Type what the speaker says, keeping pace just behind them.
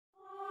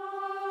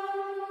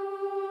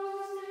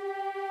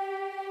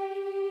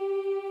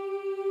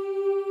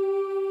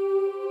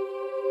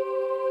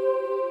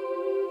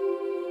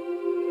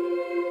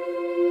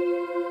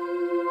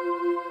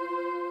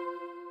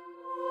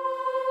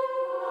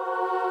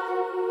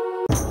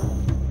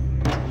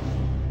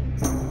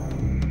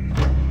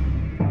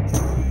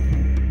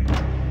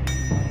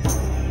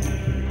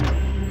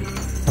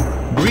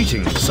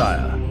Awaiting,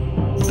 sire.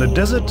 The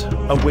desert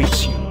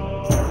awaits you.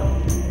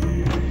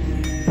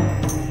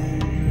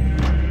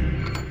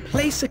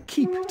 Place a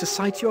keep to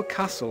site your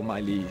castle,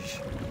 my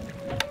liege.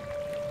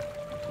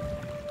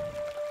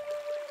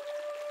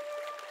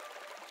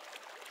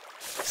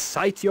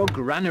 Site your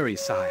granary,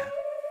 sire.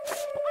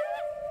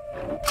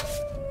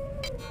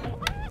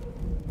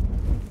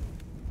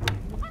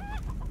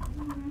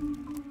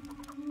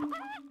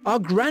 Our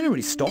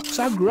granary stocks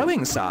are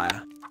growing,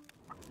 sire.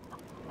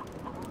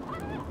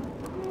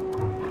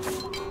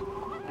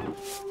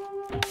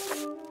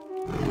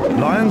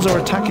 Lions are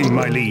attacking,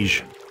 my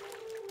liege.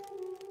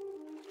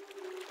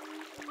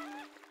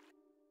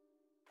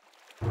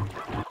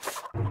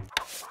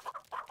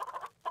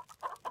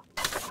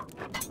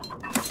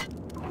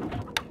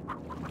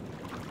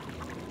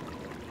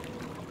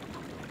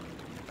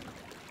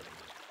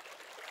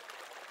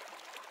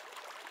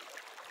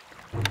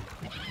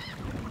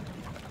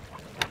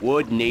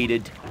 Wood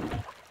needed.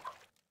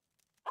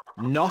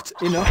 Not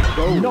enough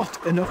gold.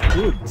 Not enough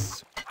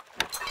goods.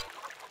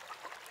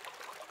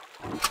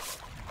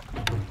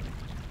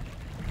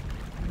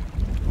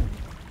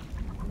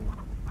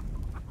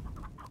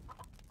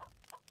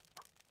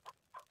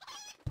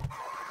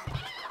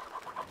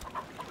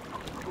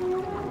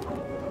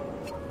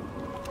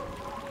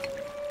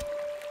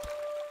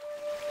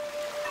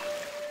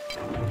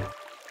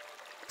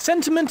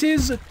 Sentiment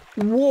is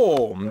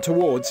warm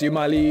towards you,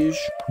 my liege.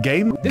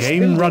 Game This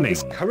running.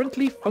 is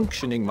currently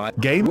functioning, my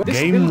Game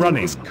building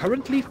running. is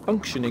currently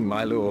functioning,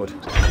 my lord.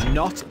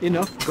 Not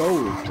enough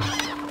gold.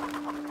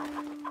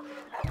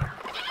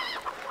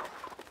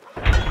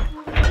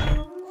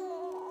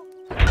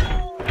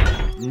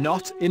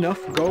 Not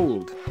enough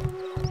gold.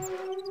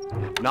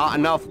 Not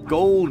enough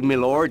gold, my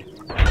lord.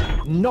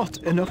 Not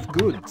enough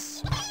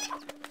goods.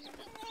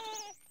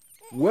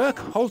 Work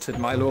halted,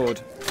 my lord.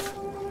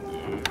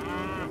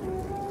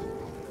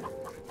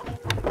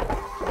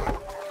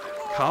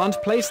 Can't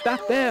place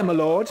that there, my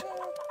lord.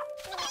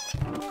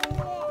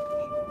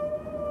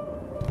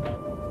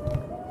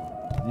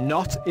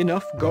 Not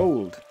enough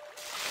gold.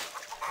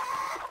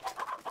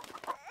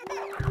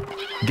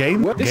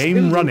 Game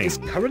This running. Is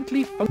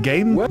currently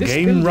Game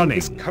running.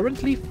 Is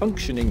currently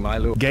functioning, my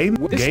lord. Game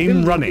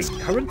This running. Is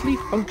currently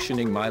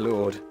functioning, my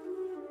lord.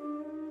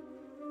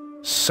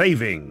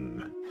 Saving.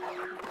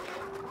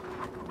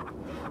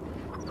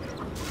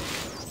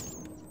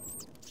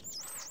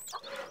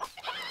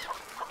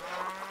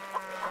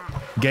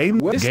 Game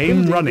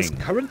running. Is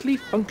currently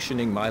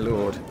functioning, my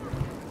lord.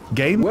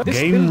 Game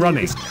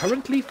running. Is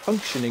currently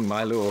functioning,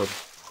 my lord.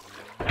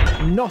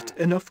 Not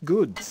enough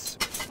goods.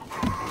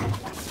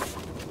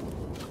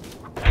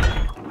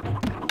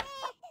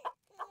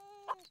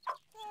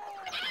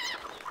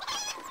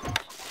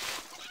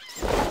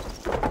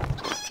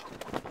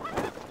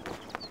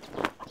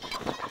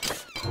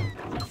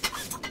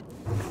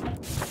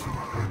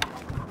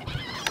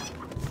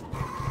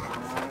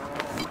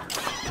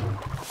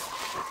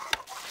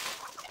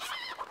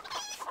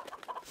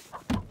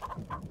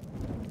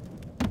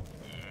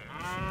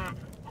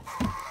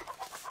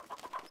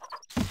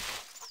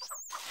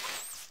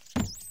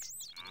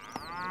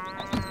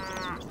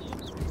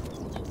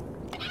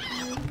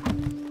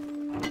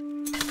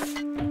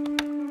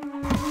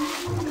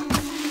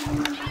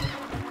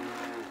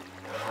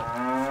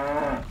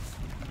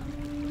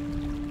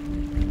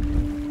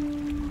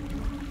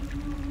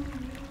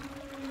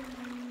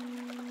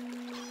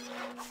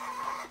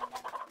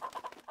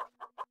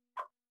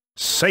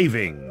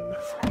 Saving.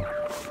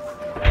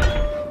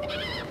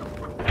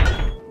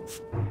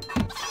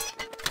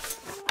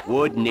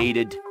 Wood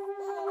needed.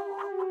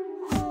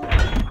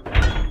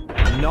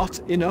 Not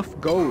enough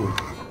gold.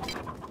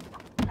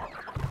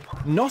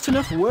 Not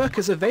enough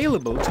workers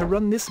available to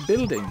run this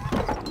building.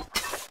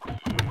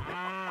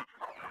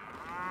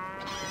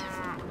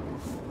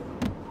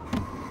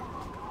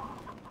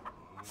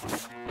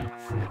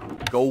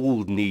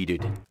 Gold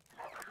needed.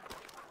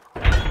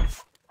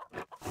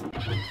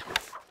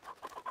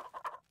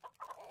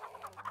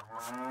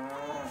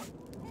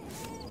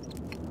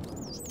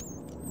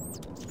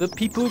 The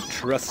people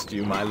trust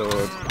you, my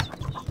lord.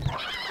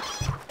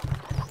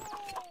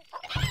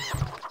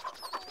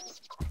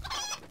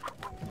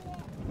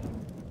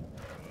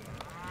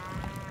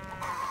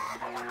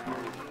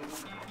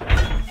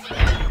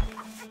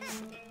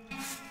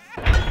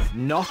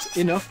 Not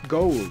enough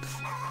gold.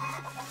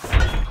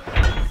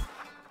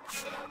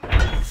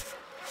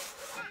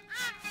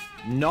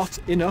 Not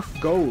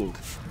enough gold.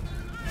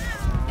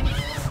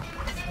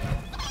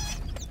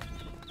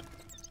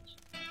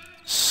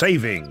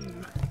 Saving.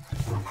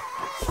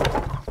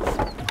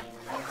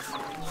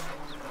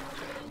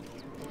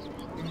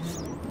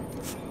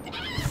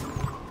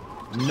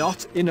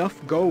 Not enough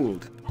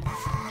gold.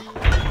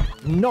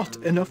 Not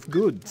enough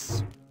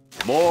goods.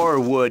 More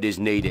wood is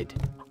needed.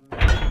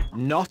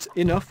 Not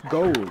enough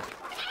gold.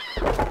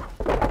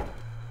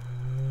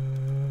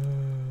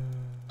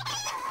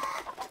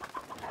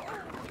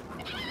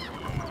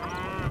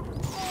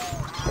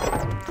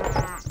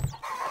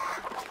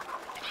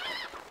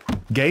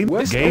 Game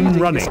West game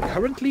building running. Is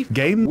currently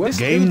Game West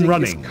game building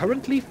running. Is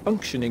currently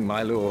functioning,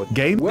 my lord.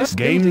 Game West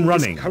game building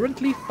running. Is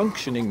currently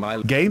functioning, my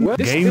lord. Game West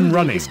game building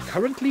running. Is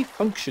currently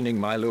functioning,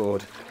 my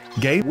lord.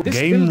 Game This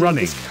game building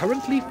running. Is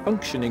currently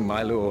functioning,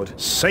 my lord.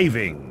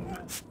 Saving.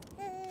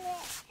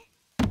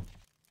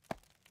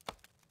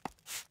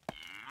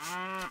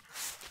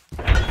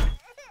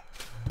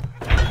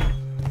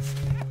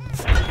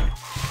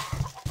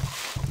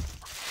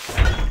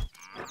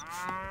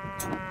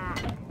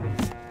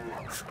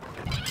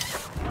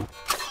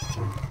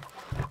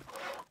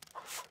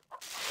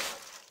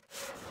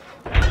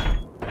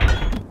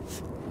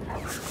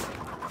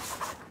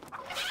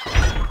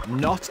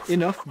 Not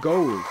enough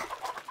gold.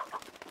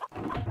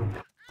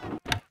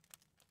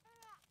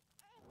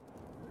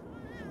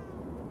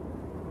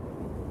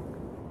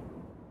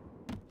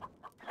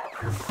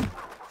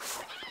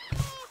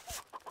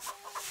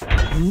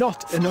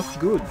 Not enough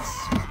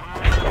goods.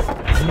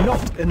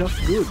 Not enough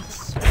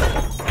goods.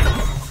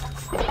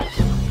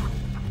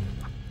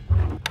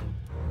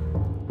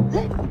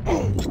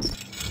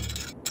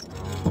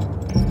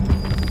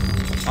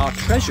 Our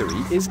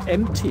treasury is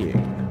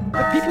emptying.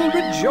 The people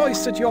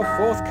rejoice at your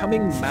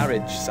forthcoming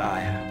marriage,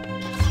 sire.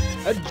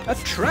 A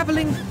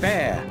travelling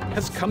fair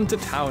has come to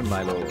town,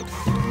 my lord.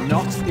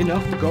 Not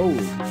enough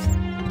gold.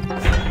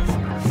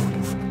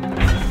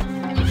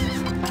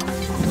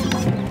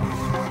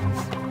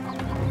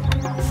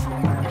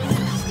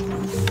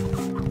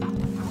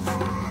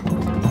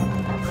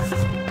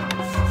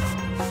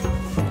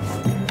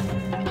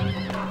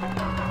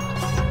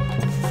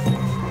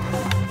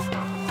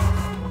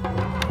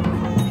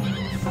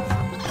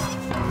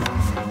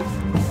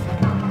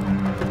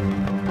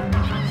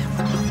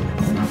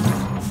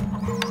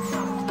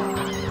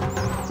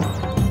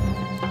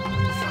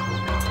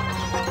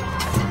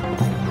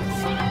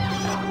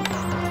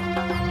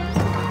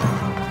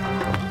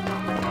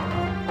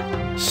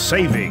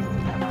 Saving.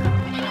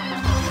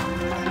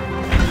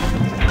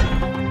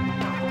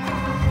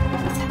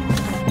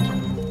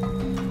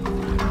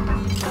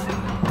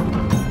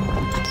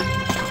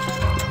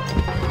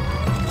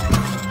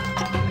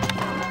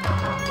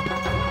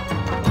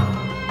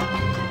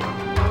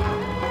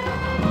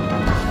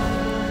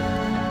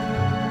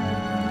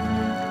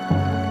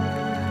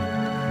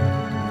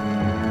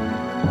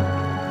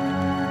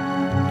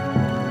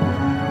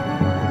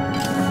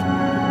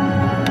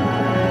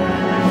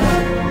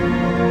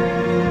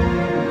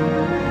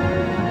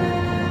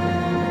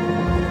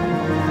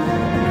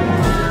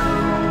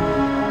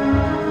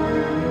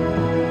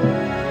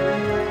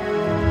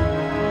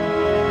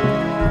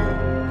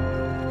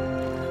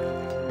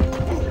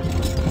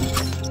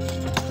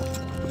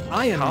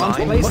 Iron mine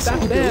place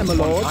that there, my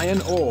lord.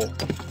 Iron ore.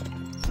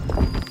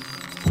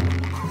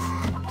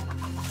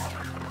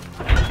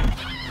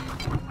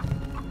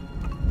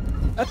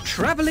 A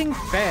travelling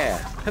fair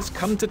has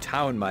come to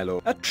town, my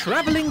lord. A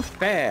travelling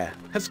fair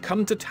has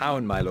come to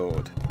town, my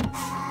lord.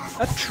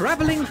 A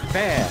travelling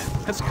fair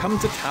has come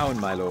to town,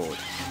 my lord.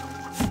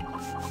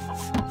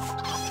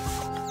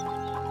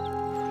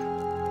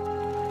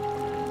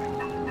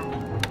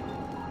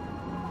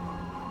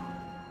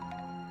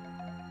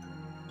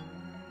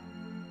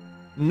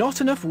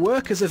 Not enough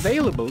workers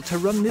available to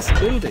run this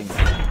building.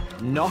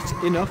 Not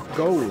enough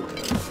gold.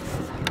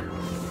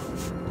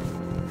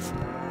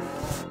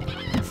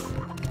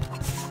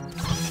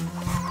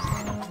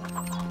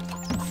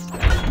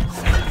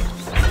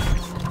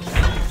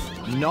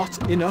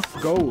 Not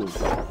enough gold.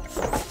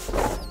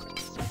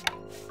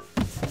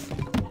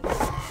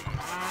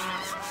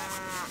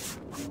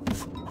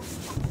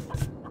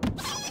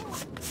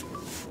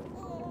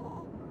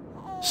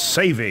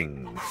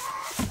 Saving.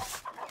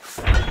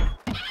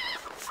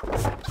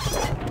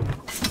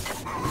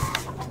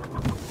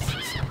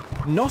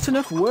 Not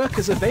enough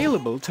workers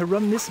available to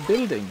run this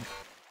building.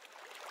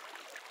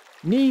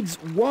 Needs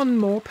one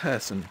more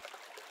person.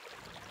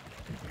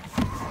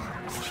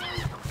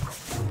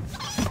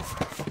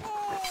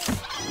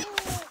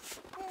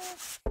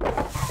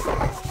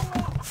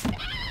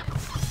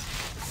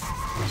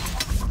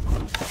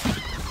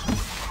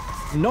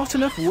 Not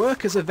enough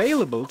workers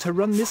available to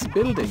run this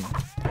building.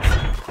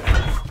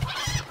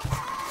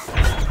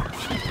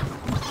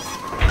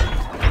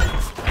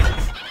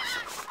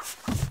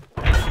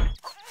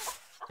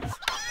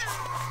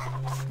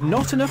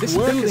 Not enough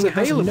workers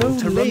available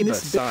to run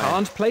this building.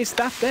 Can't place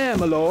that there,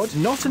 my lord.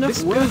 Not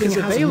enough workers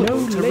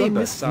available to run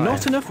this.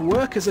 Not enough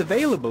workers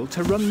available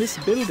to run this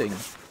building.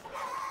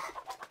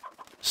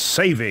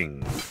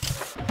 Saving.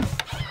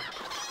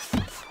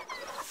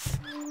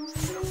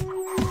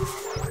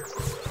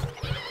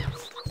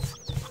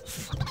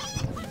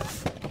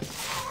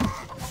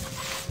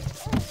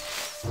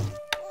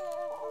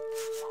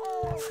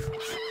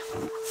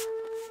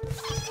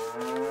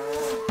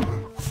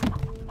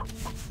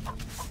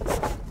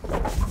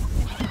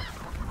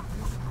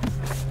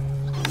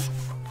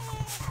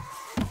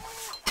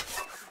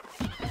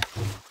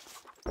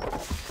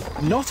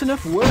 Not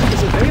enough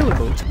workers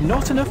available.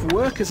 Not enough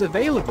workers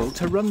available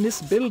to run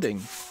this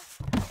building.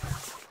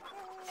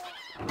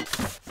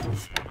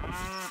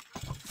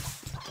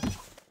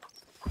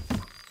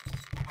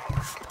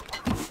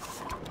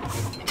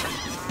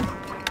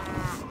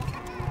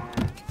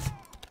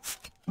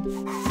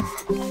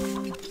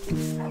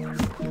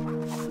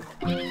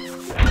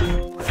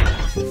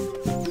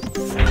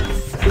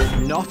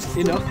 Not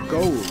enough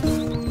gold.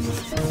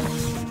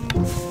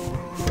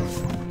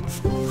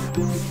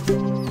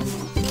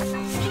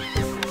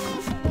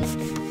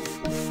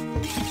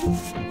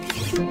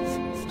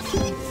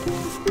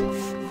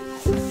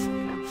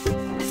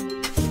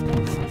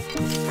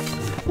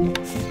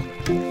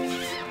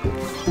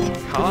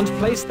 Can't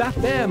place that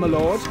there, my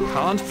lord.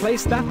 Can't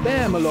place that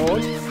there, my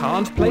lord.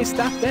 Can't place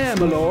that there,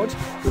 my lord.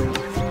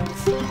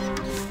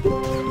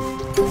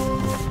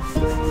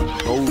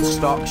 Gold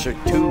stocks are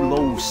too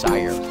low,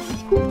 sire.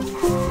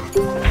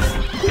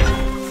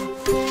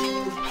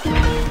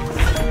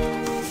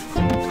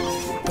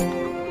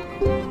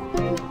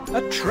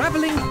 A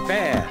travelling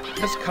fair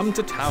has come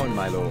to town,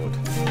 my lord.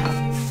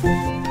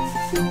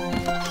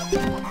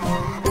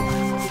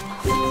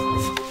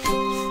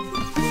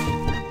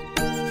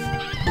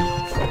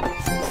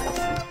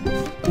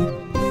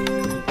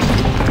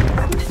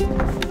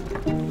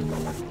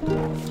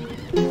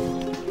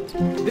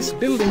 This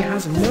building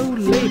has no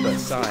labour,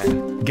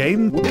 sire.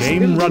 Game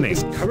running.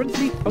 Is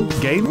currently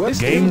Game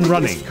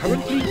running. Is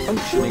currently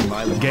functioning,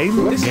 my lord.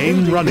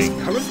 Game running.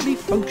 Is currently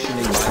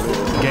functioning, my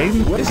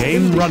lord.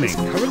 Game running. Is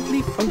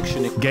currently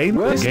functioning. Game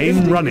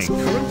running. Is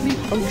currently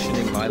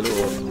functioning, my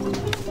lord.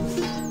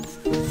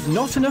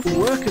 Not enough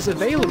workers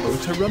available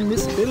to run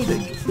this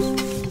building.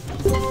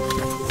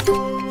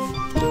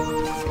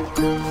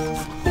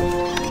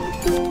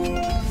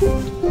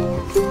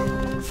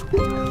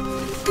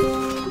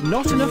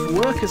 Not enough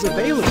workers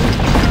available.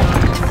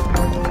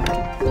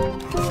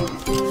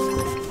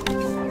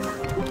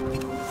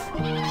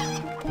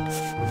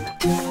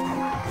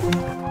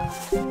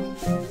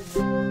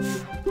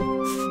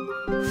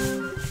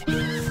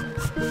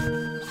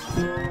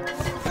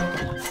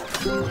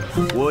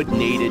 Wood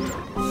needed.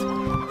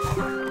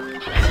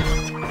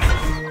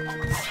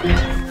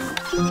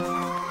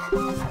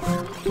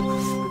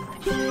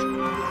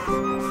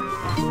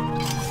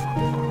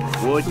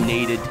 Wood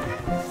needed.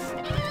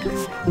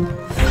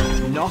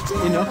 Not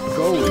enough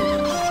gold.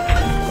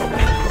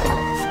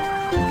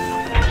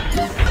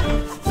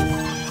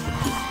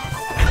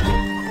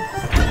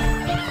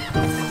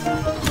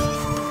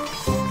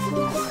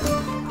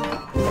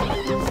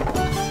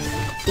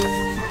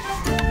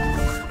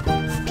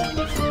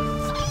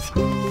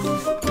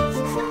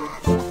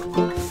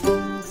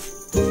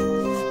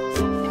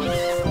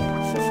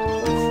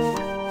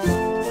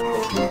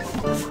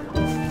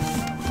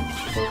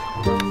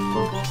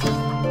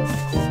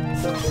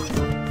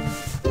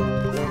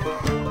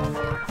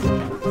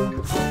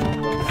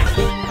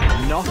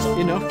 Not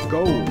enough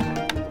gold.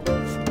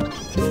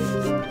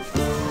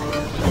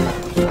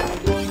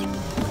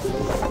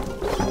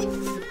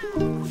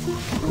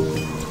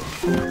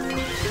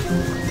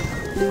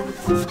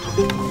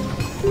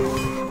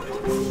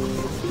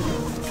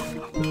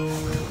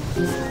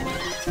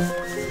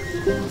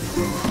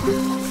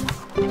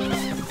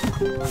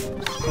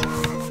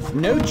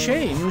 No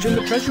change in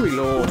the treasury,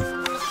 lord.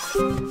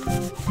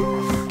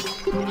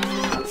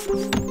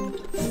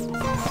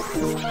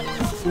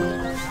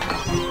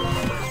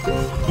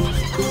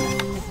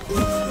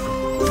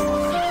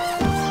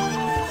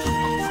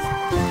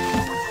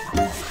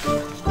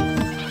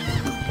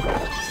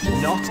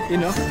 Not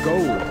enough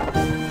gold.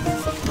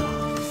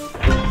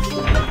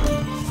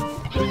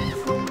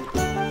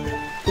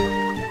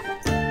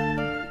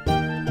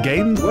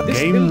 Game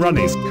building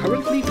running. is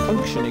currently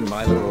functioning,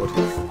 my lord.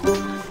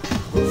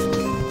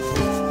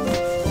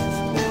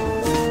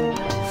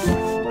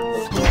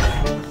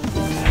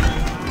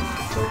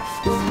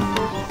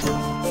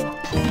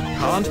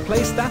 Can't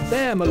place that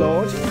there, my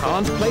lord.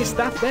 Can't place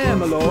that there,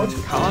 my lord.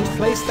 Can't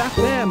place that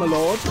there, my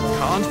lord.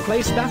 Can't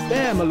place that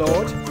there, my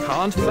lord.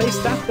 Can't place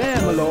that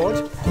there, my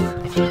lord.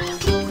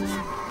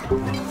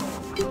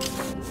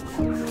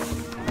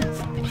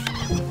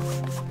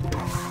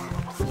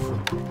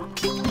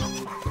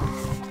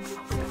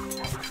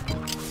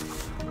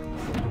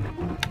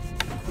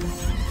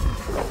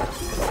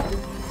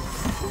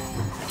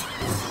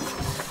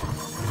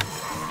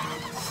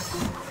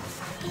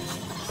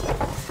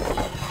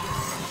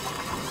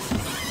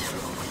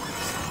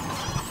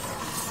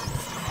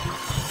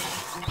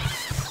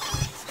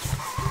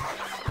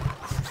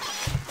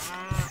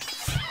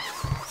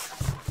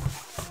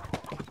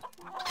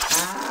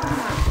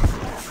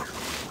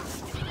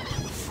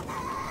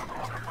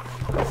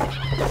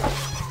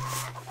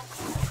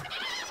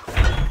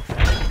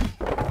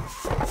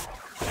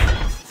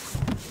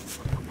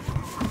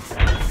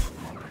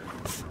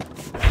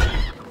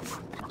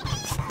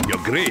 Your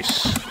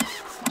Grace.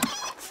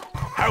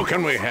 How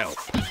can we help?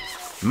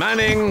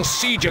 Manning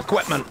siege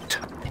equipment.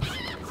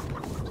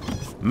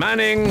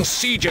 Manning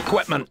siege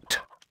equipment.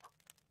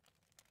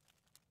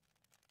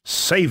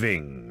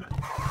 Saving.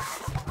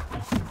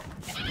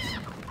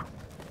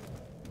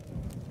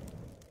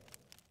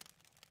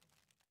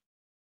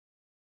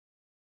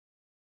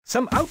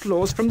 Some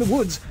outlaws from the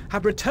woods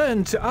have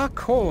returned to our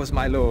cause,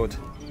 my lord.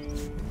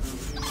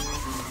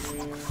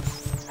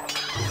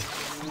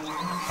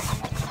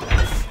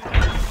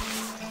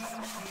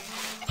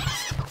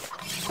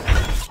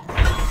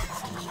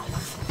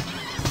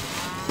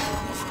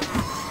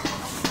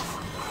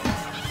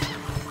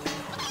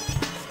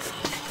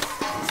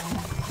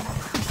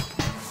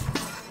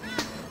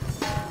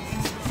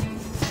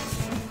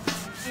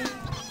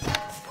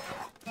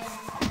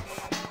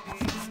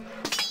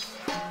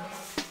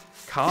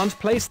 Can't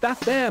place that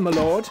there, my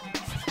lord.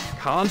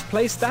 Can't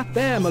place that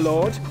there, my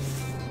lord.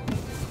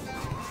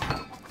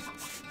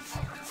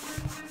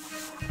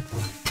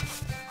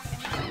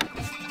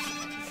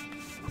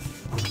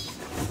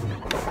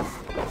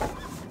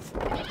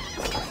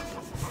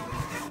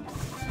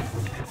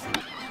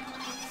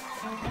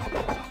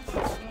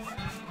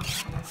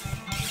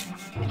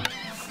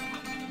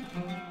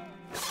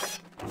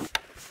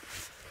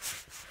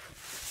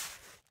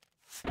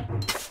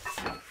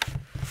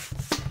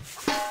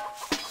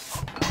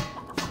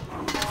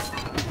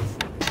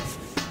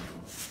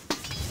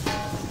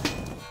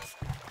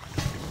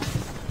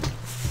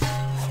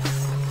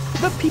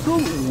 The people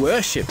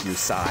worship you,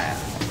 sire.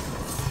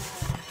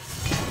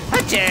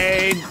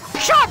 Attain!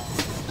 Shot!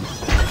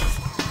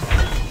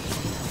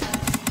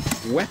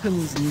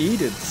 Weapons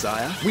needed,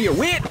 sire. We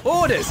await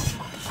orders.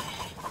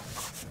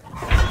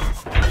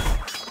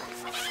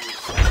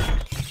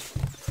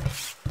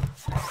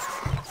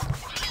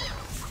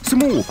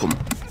 سموكم.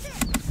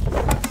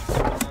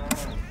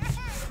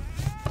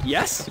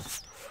 Yes?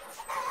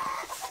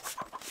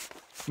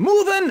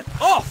 Moving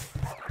off!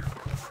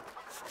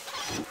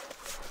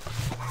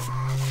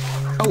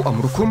 أو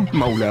أمركم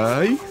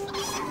مولاي؟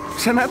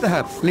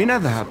 سنذهب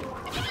لنذهب.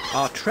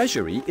 Our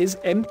treasury is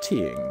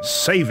emptying.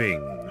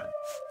 Saving.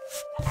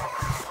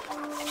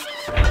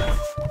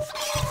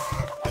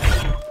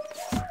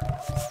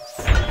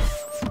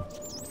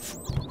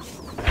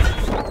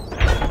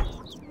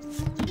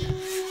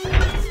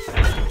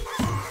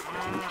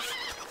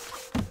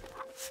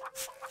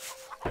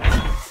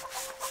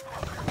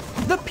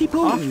 The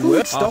people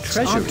our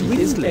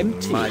treasury is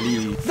empty, my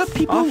liege. The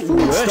people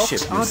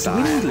worship are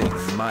dwindling,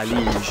 my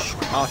liege.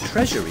 Our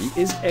treasury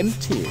is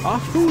empty. Our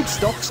food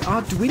stocks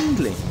are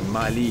dwindling,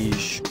 my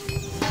liege.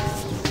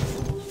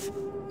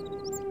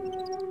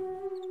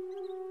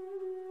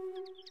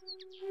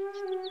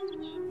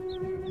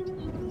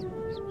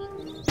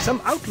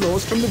 Some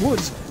outlaws from the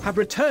woods have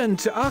returned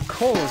to our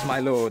cause, my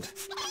lord.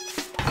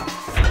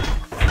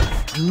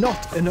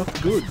 Not enough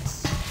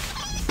goods.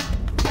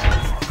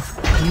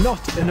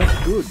 Not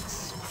enough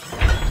goods.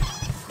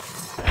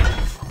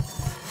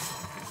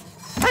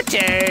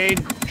 Attain!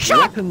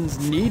 Shot! Weapons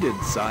needed,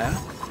 sire.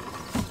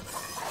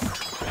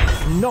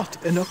 Not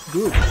enough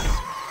goods.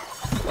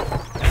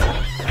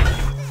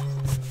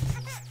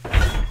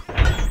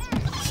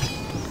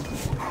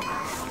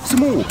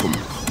 سموكم.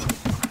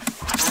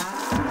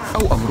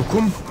 أو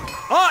أمركم؟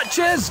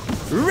 Archers,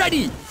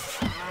 ready!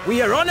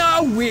 We are on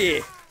our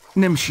way.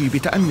 نمشي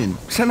بتأن.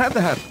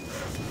 سنذهب.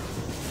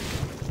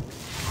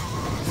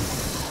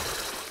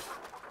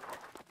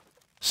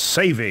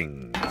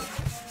 Saving.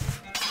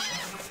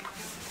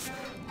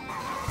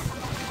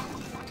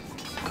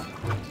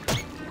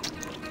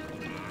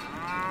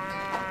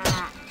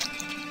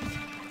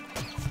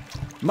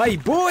 My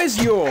bow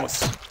is yours.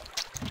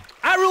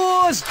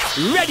 Arrows,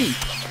 ready!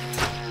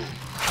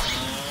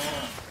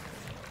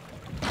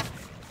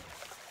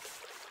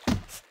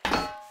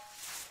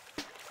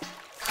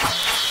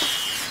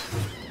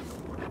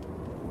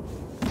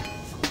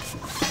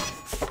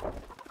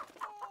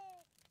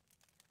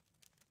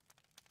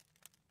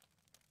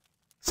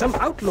 Some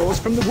outlaws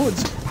from the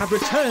woods have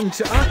returned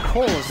to our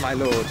cause, my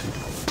lord.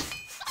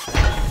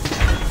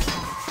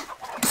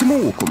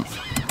 سموكم.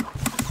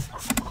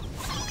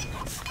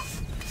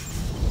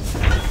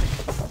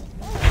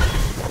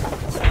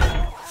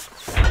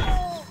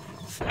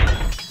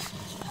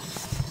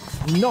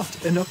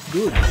 Not enough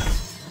goods.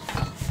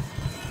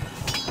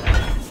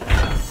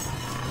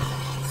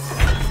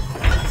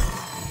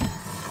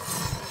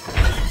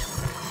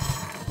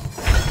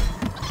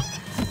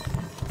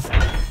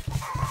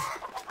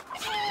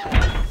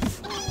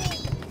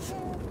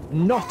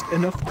 Not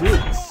enough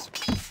goods.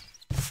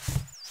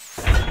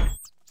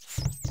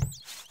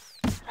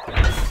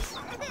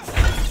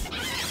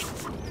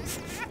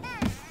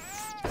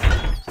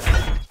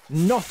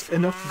 Not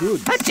enough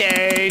goods.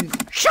 Attain!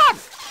 Shot!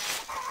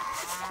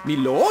 Me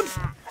lord?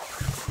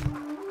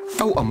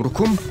 أو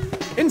أمركم؟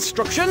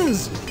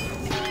 Instructions!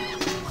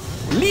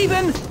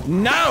 Leaving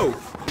now!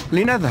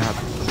 لنذهب.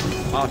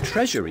 Our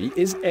treasury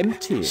is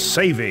empty.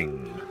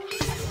 Saving.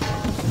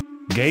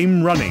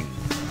 Game running.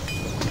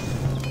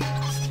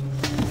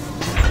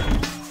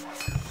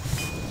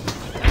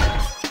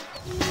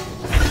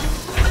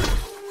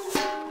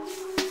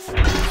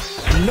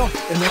 Not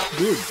enough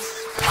goods.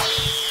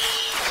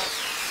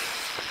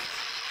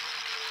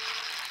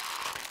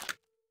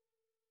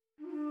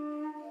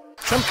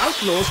 Some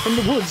outlaws from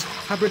the woods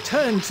have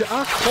returned to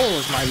our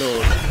cause, my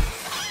lord.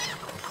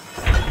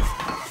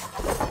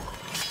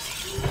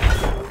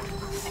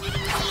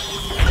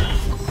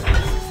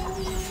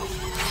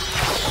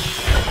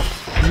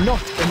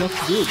 Not enough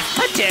goods.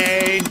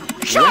 Attain!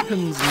 Shot!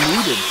 Weapons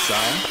needed,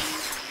 sire.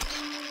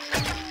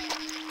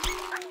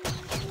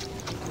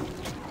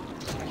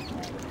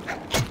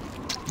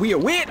 We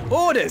await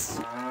orders.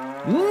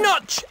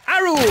 Notch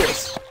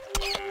arrows.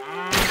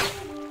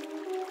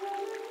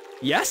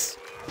 Yes?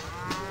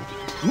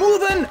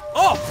 Moving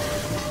off.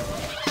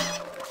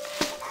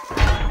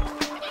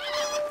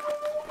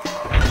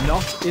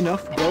 Not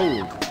enough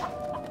gold.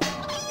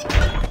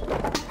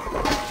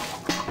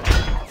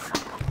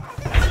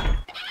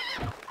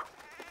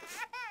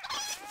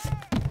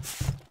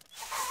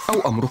 أو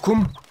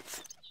أمركم؟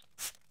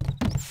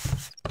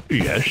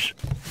 Yes.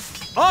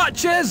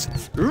 Archers,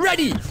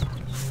 ready!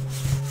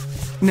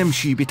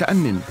 نمشي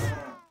بتأنٍ.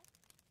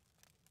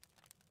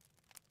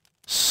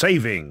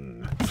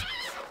 Saving.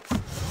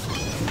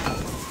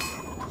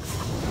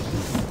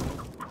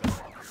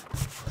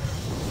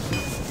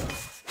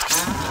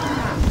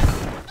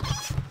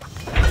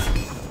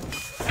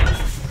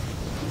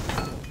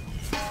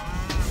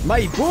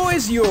 My bow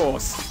is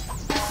yours.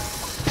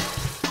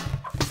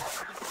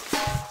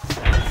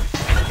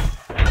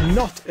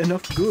 Not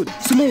enough goods.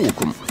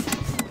 سموكم.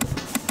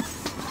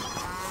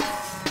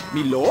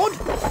 Me lord?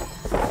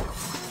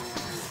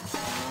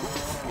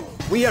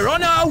 We are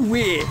on our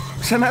way.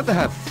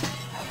 سنذهب.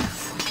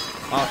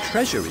 Our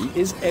treasury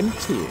is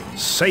emptying.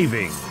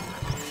 Saving.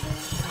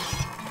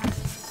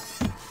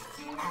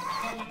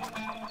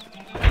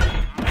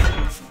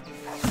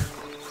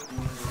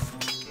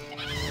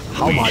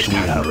 How much We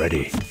are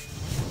ready.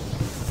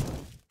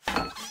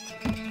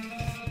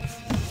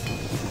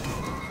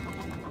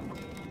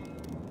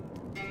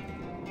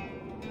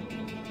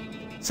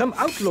 Some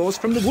outlaws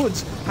from the woods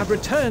have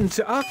returned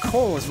to our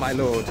cause, my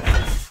lord.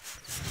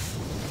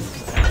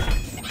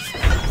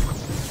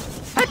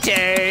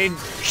 Attain!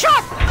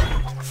 Shot!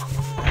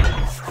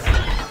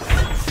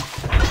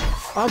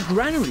 Our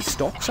granary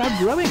stocks are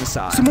growing,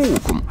 sire.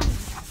 سموكم.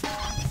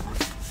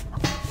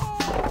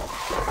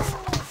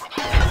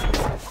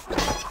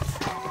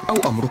 أو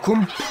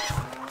أمركم؟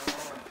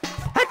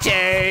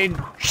 Attain!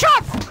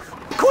 Shot!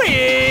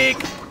 Quick!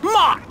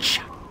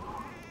 March!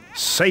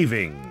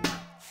 Saving.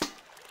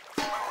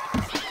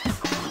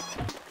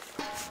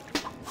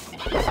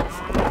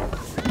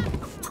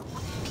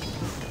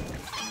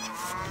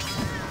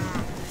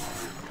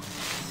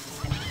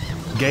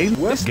 Game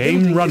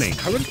running.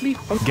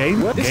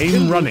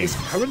 Game running. Is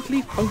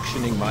currently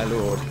functioning, my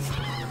lord.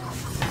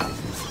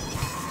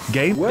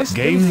 Game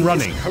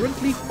running. Is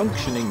currently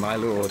functioning, my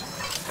lord.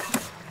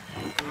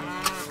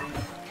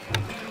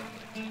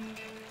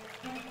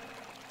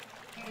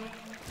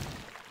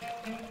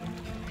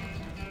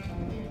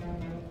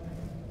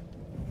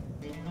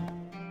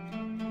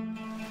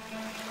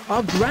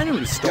 Our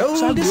granary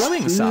stocks are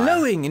growing, sire.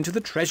 Flowing into the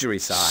treasury,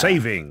 sire.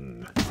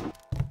 Saving.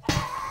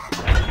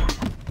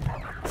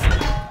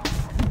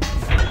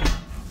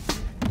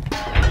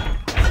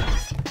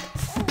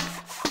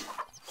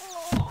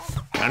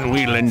 Can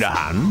we lend a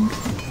hand?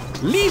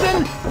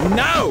 Leaving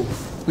now!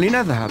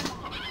 لنذهب.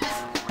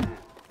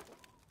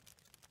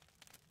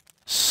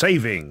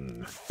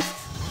 Saving.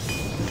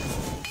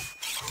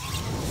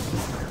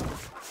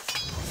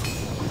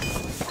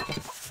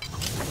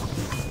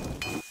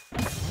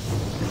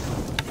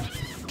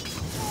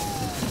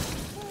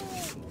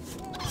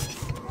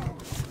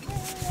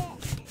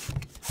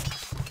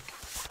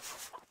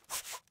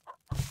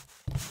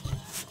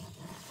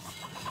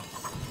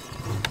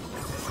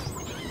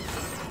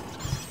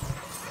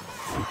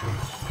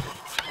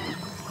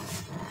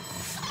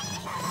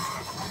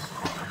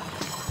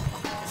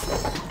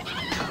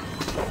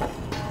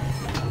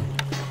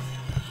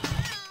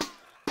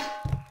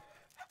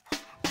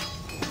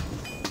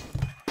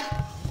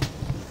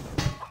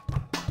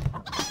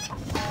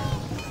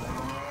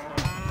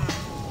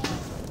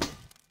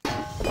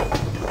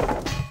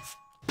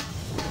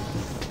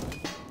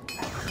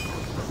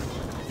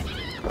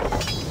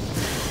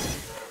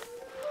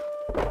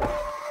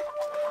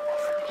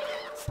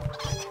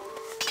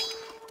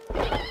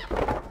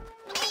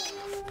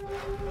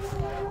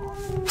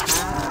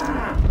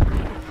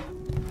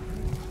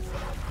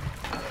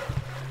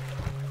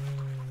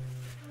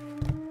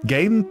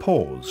 Game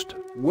paused.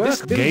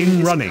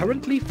 Game running.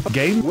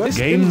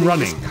 Game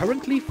running.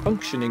 Currently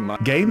functioning, my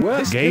Game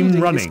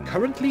running. Is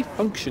currently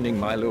functioning,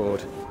 my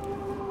lord.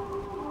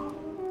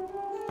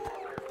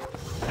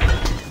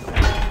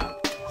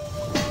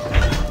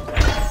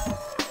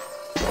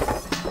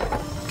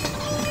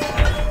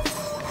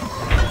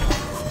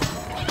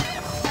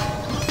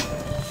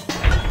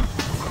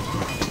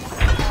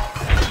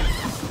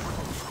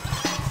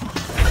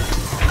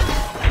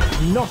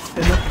 Not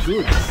enough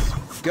goods.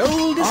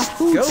 Gold is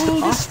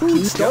flowing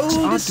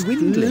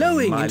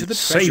into the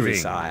treasury,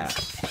 Saving. sire.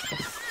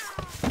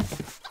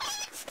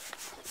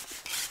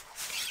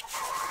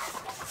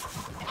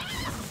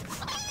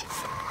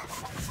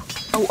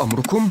 أو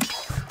أمركم؟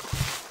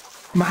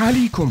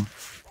 معاليكم.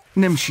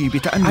 نمشي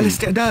بتأني. على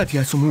استعداد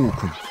يا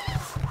سموكم.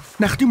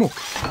 نخدمك.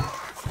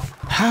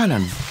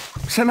 حالا.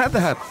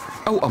 سنذهب.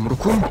 أو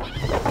أمركم؟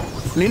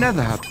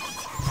 لنذهب.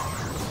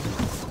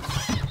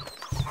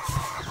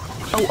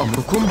 أو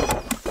أمركم؟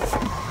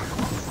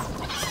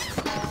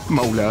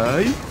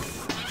 مولاي.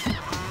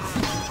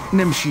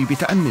 نمشي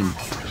بتأنٍ.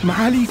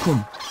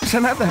 معاليكم.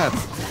 سنذهب.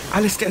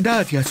 على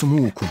استعداد يا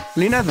سموكم.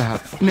 لنذهب.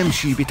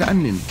 نمشي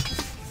بتأنٍ.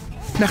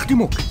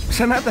 نخدمك.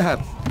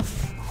 سنذهب.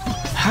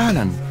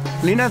 حالا.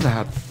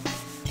 لنذهب.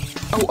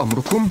 أو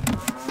أمركم؟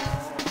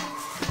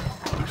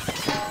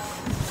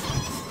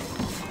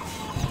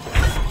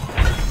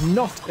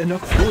 Not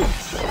enough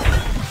goods.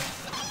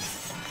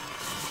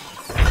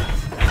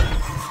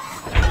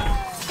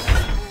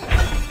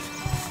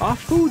 Our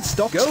food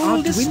stocks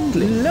are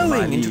dwindling,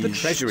 flowing into the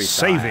treasury.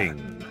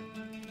 Saving.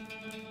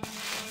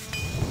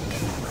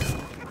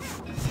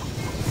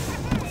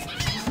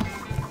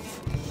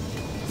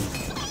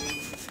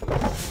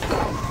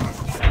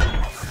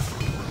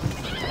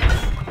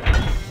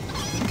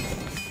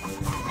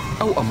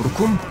 أو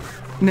أمركم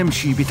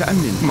نمشي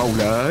بتأنٍ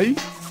مولاي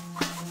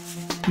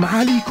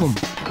معاليكم.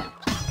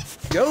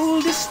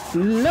 Gold is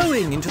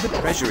flowing into the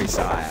treasury,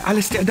 sire. على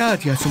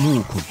استعداد يا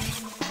سموكم.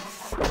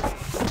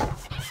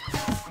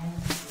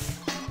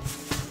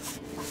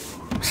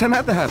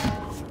 سنذهب.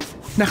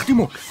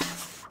 نخدمك.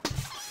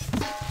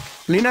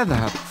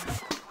 لنذهب.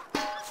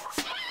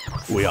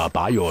 We are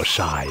by your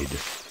side.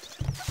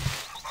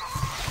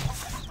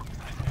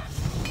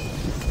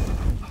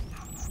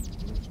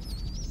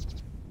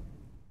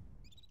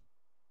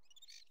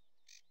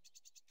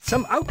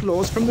 Some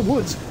outlaws from the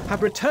woods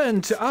have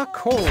returned to our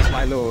cause,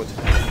 my lord.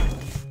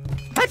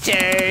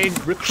 Attain!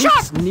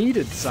 Recruits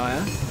needed,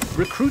 sire.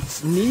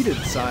 Recruits needed,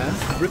 sire.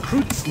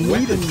 Recruits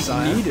needed,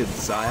 sire. Needed,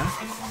 sire.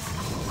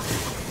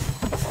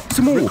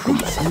 سموكم.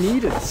 Recruits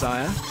needed,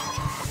 sire.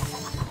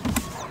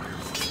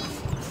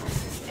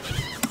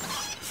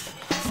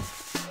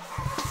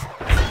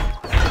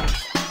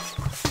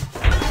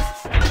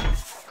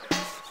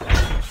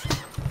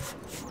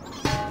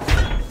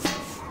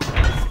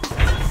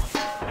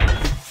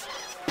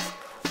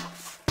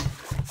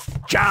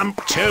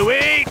 Jump to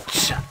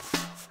it!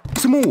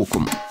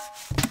 سموكم.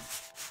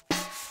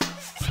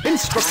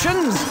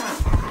 Instructions!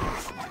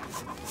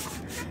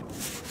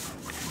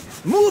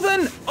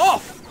 Moving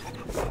off!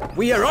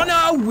 We are on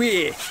our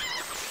way!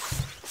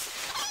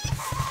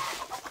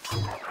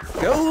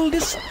 Gold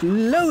is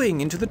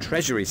flowing into the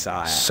treasury,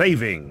 sire.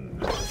 Saving.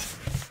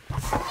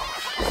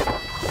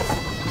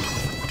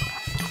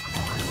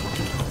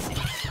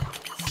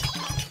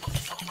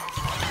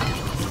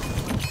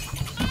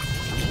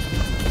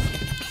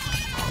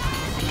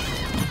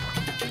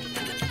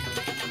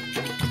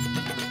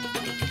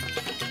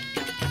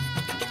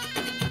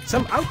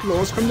 Some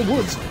outlaws from the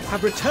woods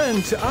have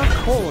returned to our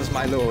cause,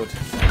 my lord.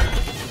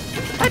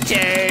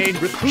 Attain!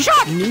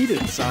 Recruits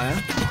needed, sire.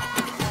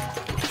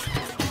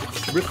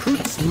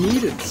 Recruits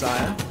needed,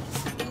 sire.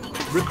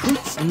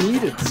 Recruits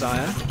needed,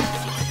 sire.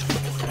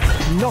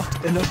 Not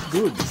enough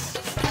goods.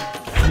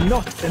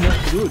 Not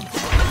enough goods.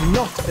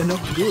 Not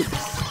enough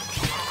goods.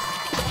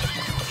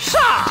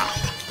 Sir!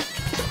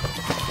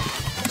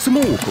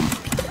 سموكم.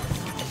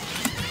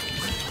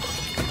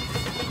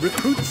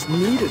 Recruits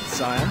needed,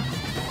 sire.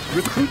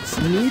 Recruits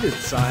needed,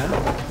 sire.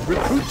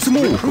 Recruits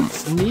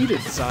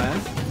needed, sire.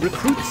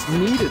 Recruits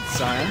needed,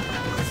 sire.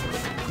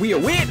 We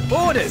await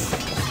orders.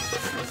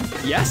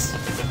 Yes?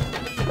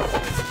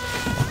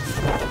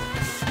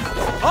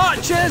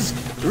 Archers,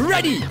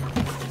 ready!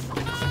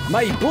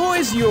 My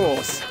boy's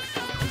yours.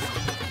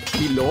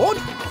 Me lord?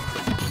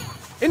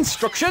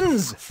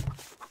 Instructions?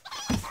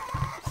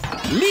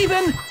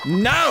 Leaving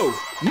now!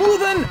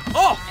 Moving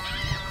off!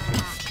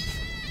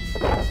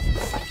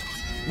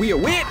 We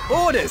await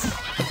orders.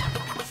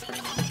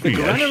 The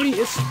granary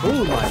is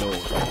full, my lord.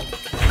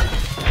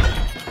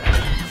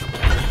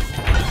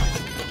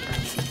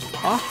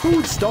 Our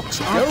food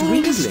stocks are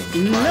dwindling.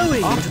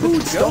 Flowing Our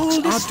food stocks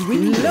are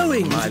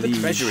dwindling into the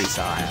treasury,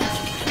 sire.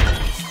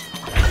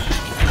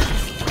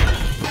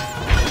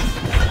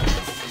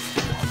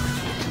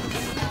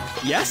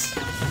 Yes?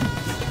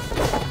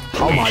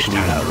 How might we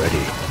are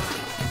ready?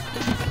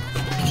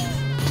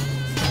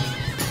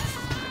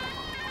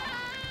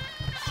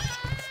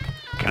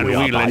 Can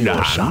we lend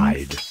our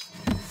side?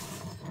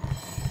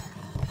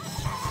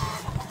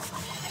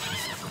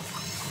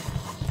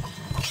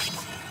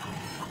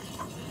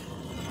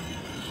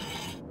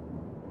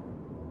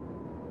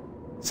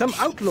 Some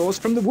outlaws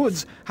from the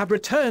woods have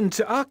returned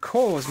to our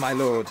cause, my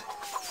lord.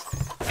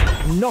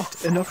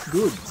 Not enough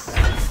goods.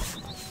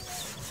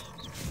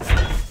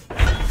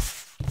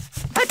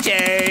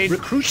 Attain!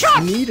 Recruits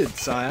needed,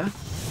 sire.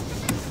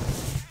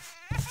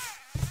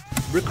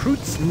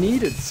 Recruits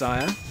needed,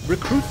 sire.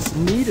 Recruits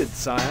needed,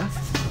 sire.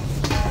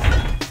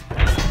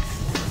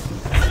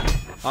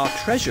 Our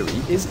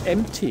treasury is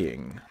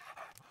emptying.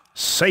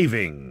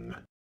 Saving.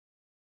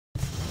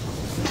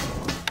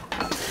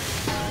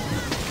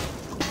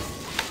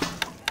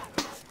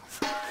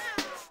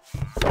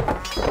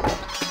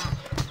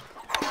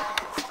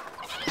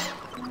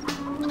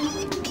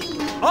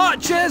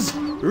 Archers,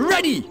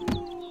 ready!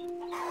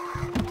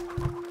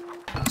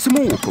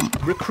 سموكم.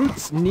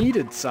 Recruits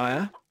needed,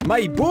 sire.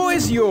 My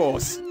boy's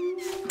yours.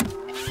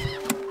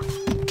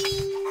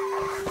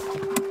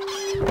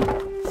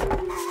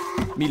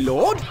 Me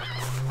lord?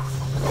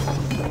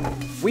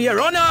 We are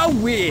on our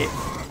way.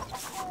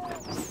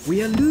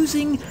 We are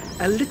losing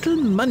a little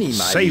money,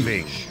 my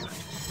Saving. liege.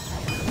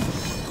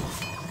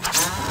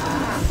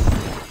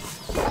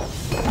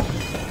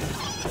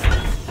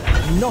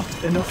 Not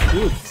enough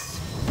goods.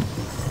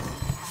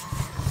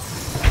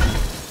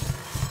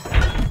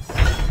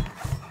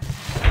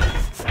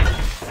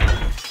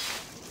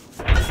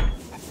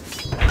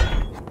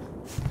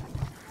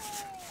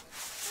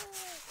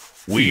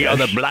 We are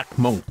the Black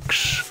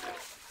Monks.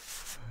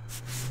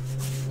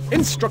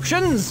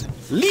 Instructions!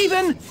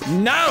 Leaving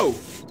now!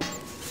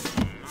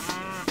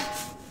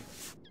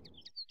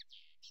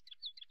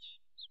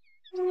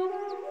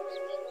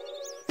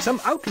 Some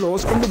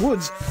outlaws from the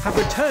woods have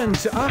returned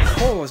to our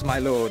cause, my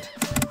lord.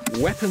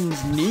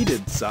 Weapons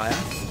needed, sire.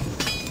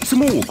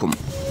 سموكم.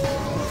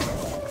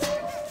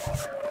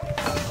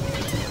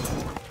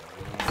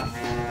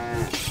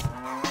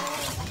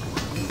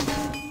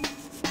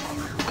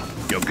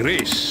 Your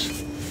Grace.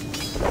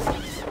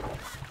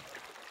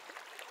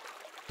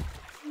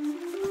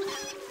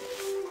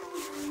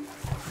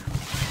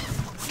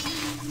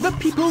 The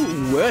people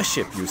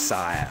worship you,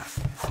 sire.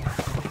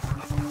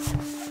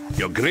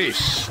 Your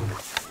Grace.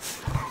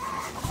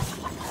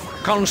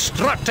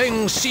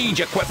 Constructing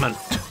siege equipment.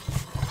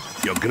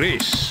 Your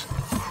Grace.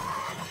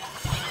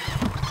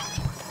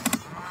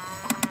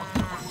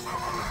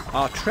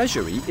 Our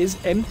treasury is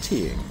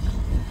emptying.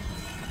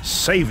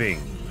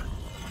 Saving.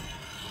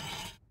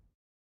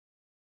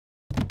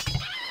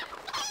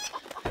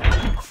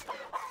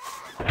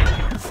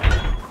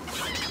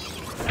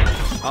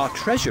 Our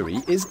treasury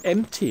is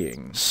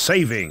emptying.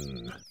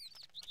 Saving.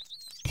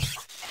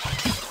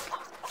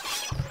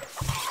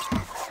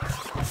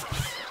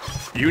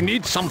 You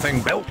need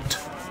something built.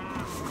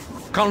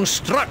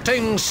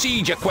 Constructing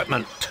siege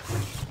equipment.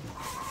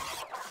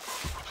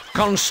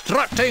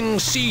 Constructing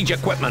siege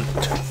equipment.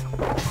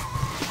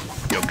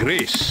 Your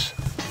Grace.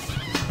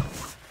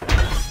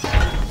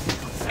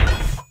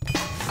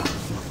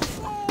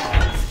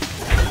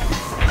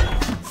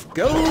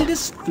 Gold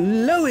is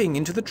flowing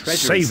into the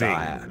treasury, Saving.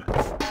 sire.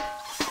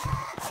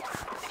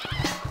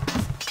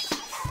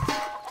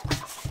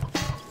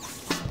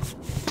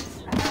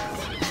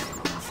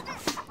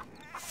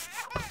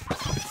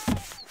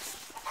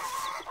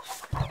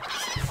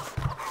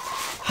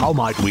 How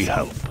might we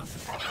help?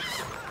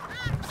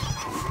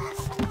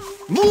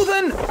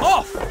 Moving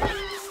off!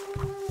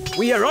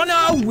 We are on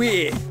our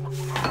way!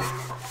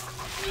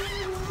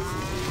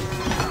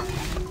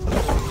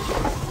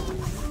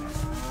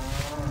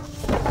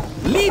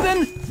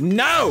 Leaving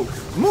now!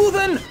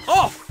 Moving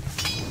off!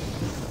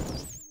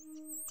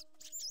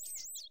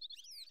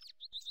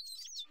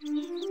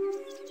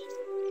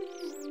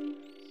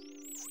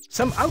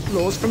 Some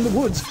outlaws from the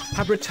woods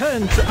have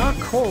returned to our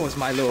cause,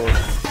 my lord.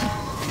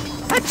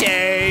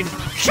 Attain!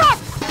 Shot!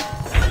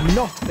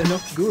 Not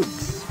enough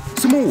goods.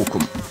 سموكم.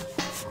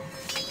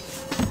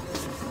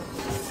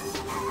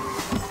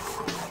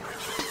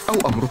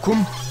 أو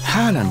أمركم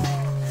حالا.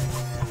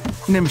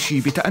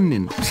 نمشي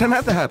بتأن.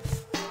 سنذهب.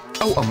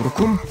 أو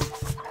أمركم.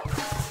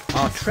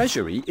 Our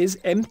treasury is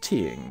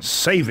emptying.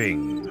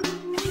 Saving.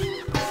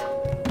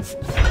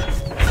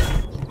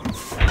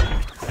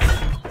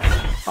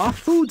 Our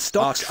food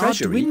stocks Our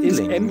treasury is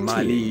emptying, my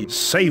empty. liege.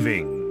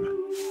 Saving.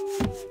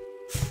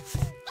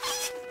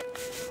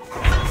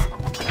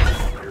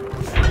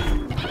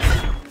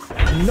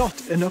 Not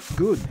enough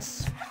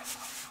goods.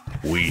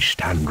 We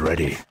stand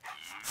ready.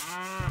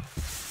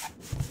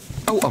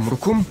 أو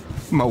أمركم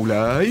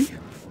مولاي.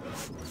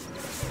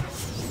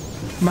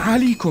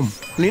 معاليكم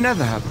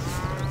لنذهب.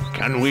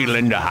 Can we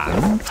lend a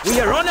hand? We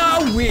are on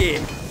our way.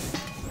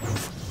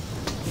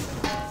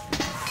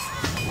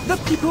 The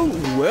people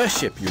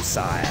worship you,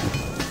 sire.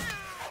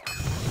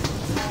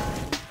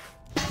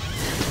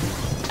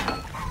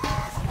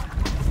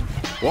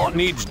 What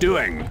needs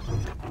doing?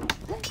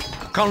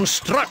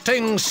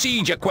 Constructing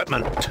siege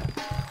equipment.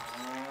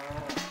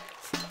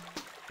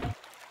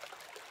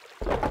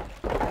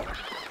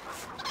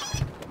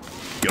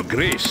 Your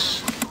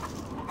Grace.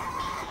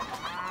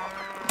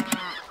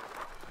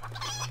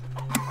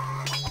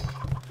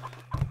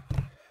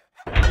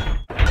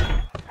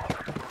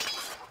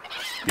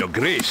 Your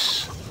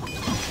Grace.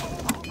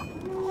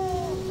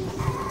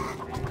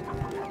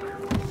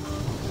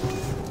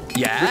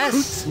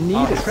 Yes?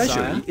 Our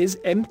treasury is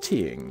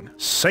emptying.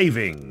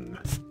 Saving.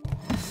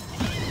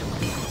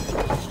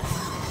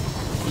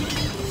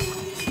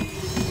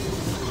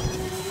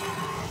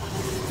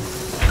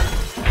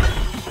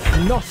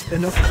 Not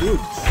enough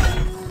goods.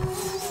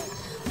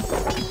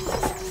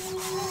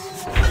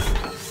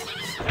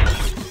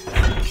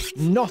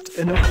 Not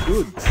enough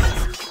goods.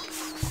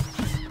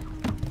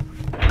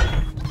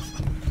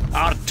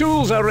 Our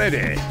tools are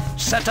ready.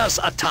 Set us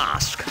a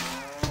task.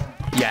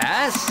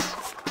 Yes?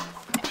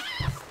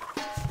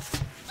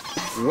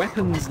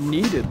 Weapons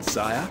needed,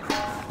 sire.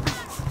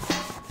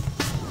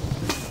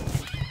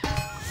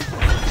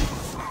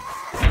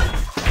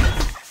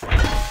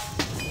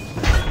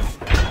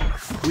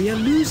 We are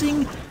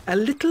losing a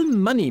little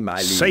money, my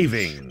liege.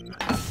 Saving.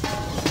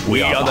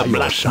 We are the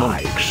Black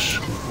Monks.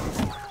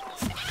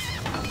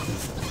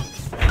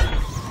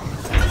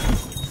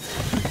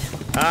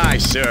 Aye,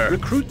 sir.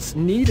 Recruits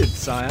needed,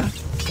 sire.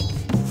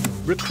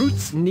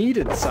 Recruits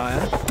needed,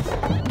 sire.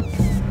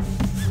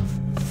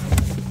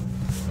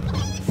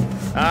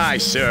 Aye,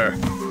 sir.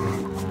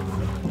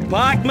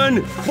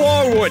 Blackman,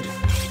 forward!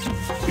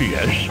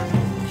 Yes.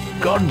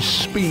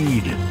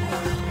 Godspeed.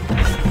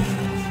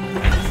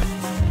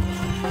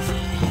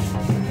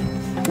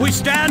 We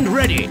stand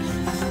ready!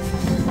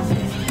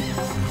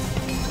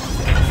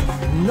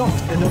 Not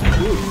enough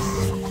goods.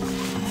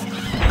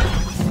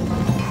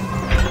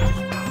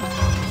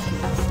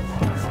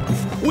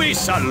 We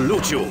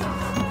salute you.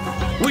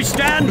 We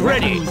stand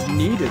ready. Weapons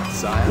needed,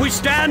 sire. We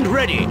stand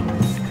ready.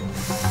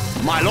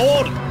 My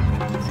lord,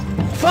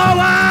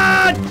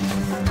 forward!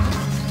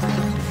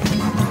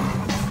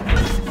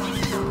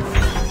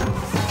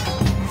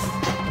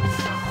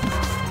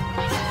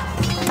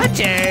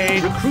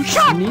 Attain!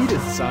 Recruits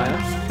needed, sire.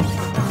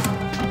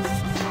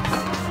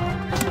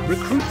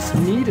 Recruits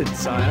needed,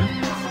 sire.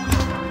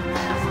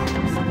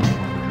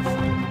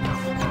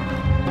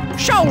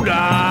 Shoulder!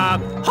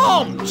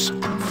 Arms!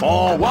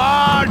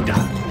 Forward!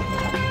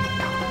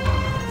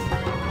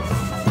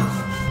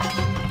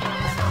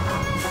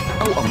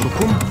 أو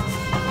أمركم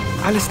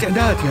على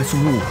استعداد يا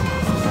سموكم.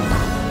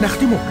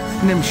 نخدمك.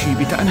 نمشي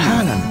بتأني.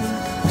 حالا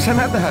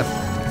سنذهب.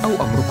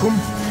 أو أمركم.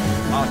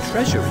 Our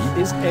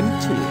treasury is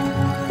emptying.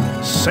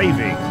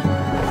 Saving.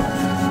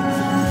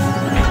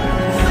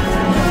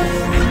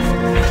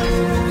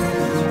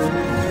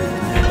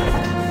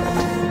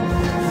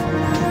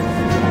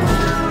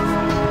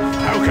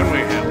 How can we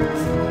help?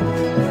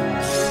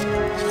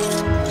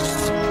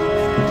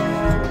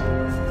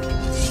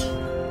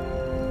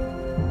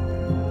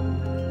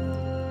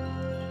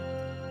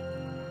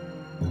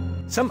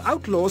 Some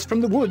outlaws from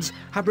the woods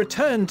have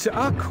returned to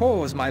our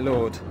cause, my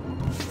lord.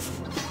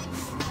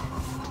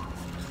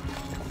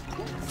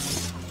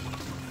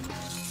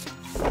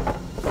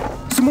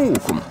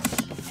 سموكم.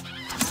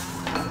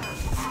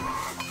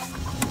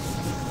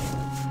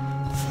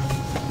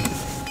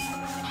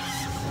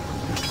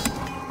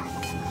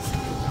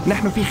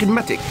 نحن في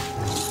خدمتك.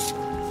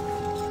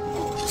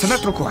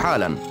 سنترك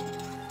حالا.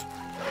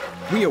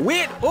 We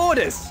await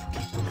orders.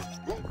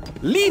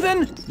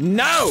 Leaving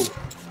now.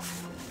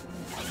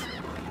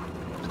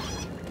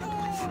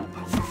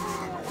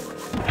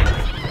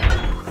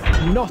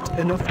 Not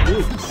enough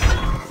goods.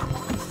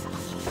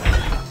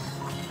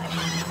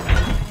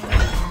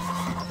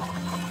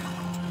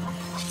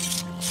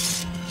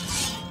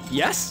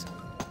 Yes?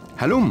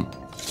 هلم.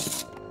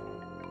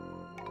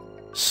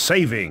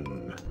 Saving.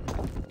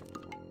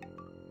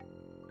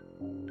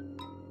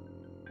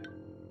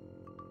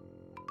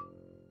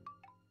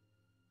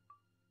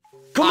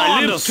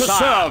 I live to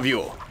serve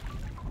you.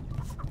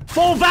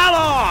 For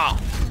valor!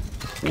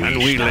 Can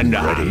we lend a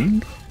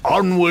hand?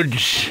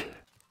 Onwards.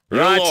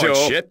 Right, Your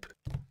lordship.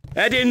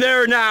 Head in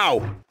there now.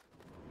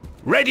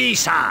 Ready,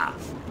 sir.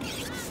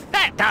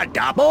 Let the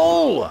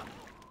double.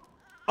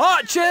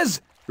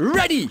 Archers,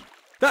 ready!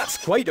 That's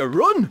quite a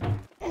run.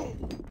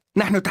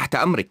 نحن تحت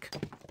أمرك.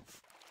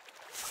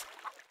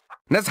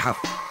 نزحف.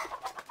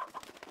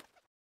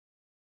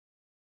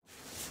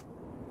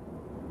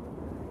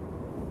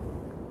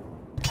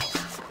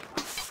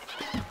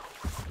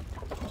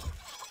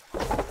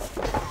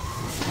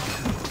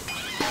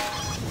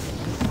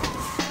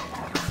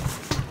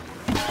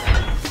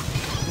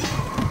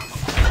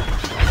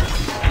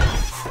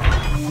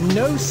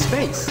 No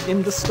space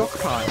in the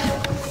stockpile.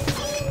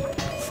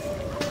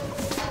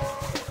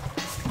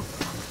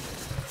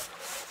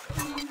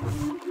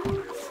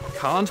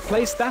 Can't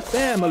place that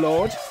there, my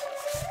lord.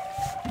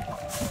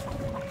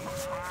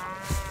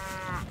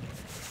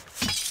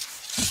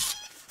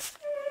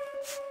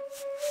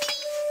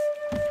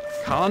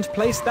 Can't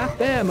place that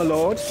there, my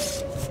lord.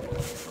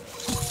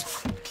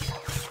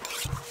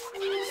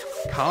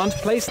 Can't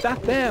place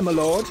that there, my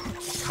lord.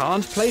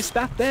 Can't place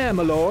that there,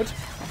 my lord.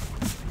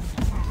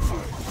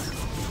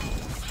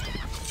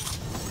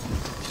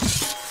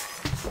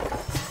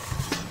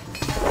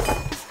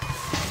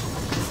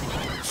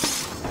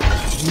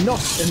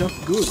 Not enough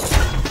goods.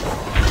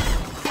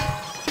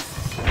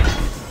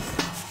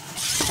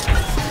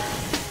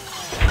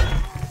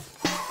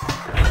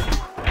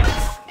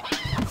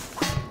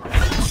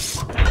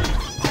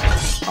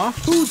 Our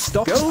food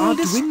stocks are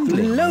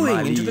dwindling,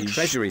 flowing into the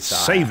treasury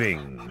side.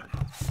 Saving.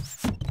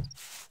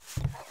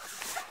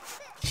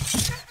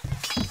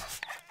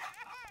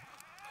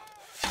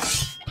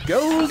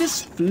 Gold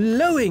is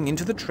flowing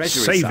into the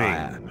treasury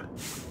sire. Saving.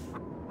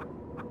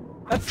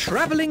 A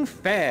travelling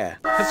fair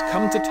has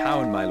come to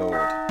town, my lord.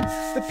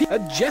 A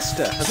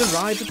jester has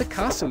arrived at the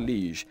castle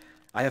liege.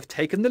 I have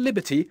taken the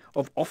liberty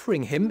of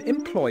offering him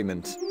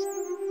employment.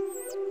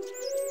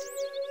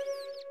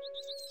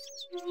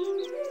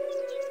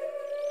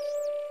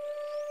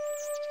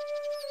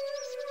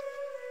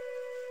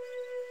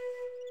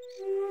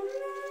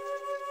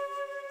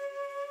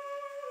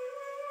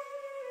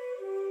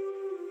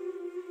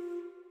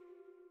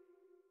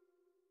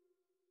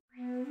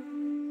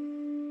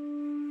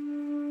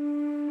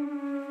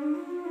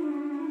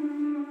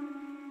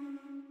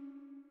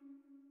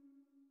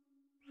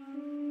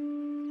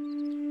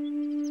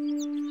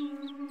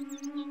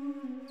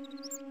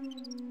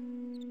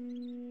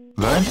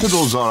 The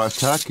infidels are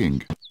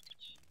attacking.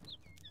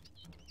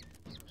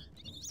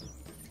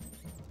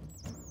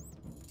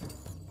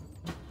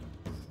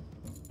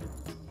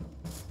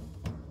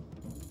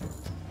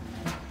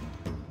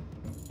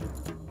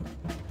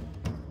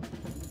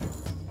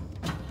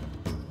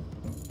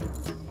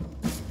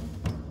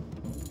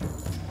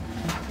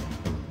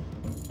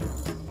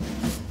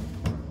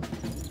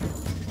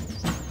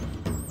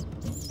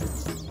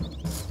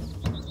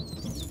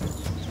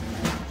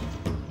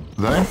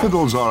 The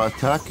infidels are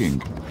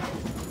attacking.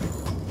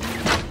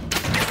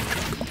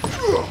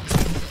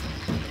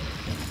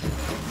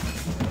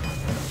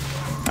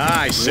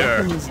 Aye,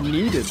 sir. Weapons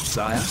needed,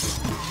 sire.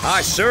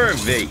 I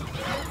serve thee.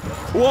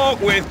 Walk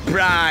with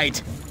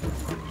pride.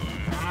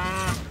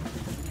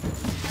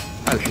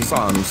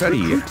 الحصان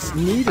سريع. Recruits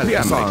needed.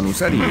 الحصان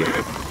سريع.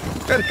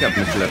 اركب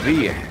مثل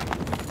الريح.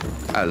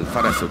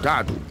 الفرس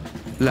تعدو.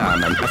 لا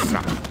من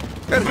أسرع.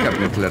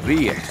 اركب مثل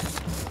الريح.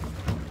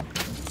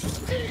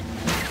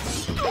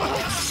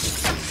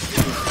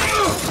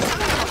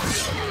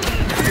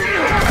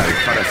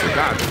 الفرس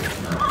تعدو.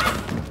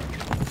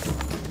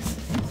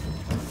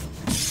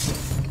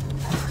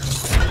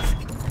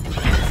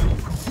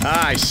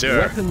 Aye,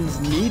 sir. Weapons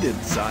needed,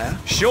 sire.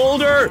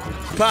 Shoulder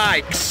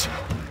pikes.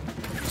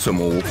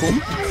 سموكم.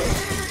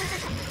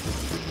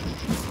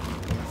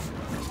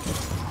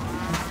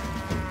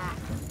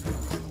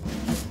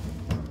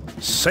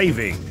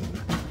 Saving.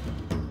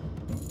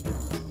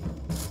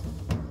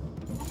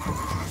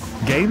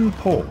 Game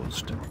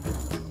paused.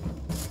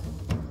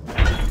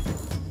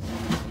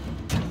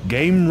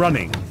 Game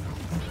running.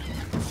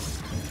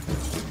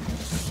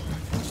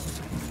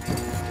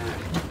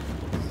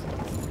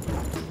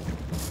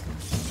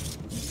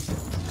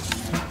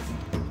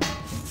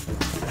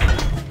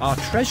 Our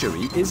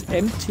treasury is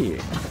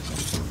emptying.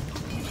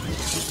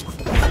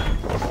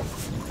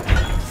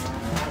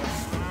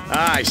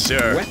 Aye,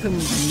 sir.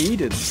 Weapons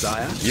needed,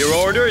 sire. Your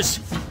orders?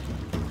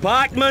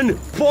 Pikemen,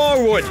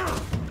 forward!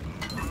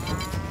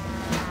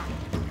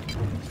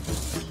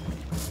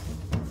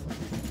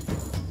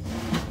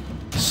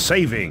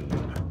 Saving.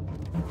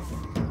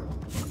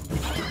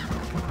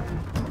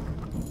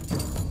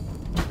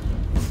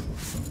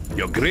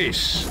 Your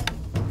Grace.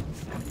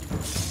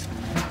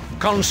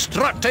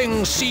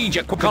 Constructing siege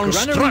equipment.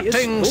 granary is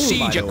Constructing full, siege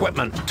my lord.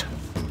 equipment.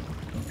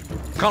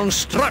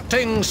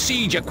 Constructing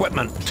siege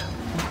equipment.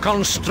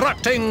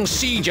 Constructing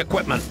siege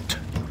equipment.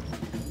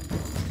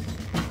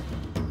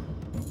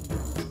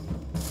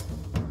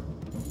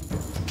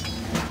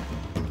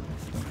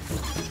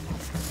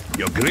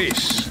 Your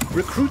Grace.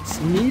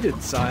 Recruits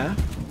needed, sire.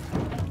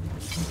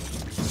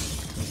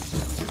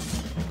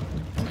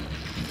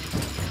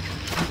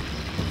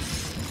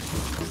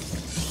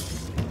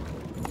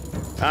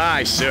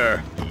 Aye,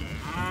 sir.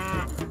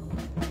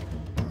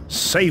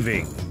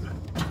 Saving.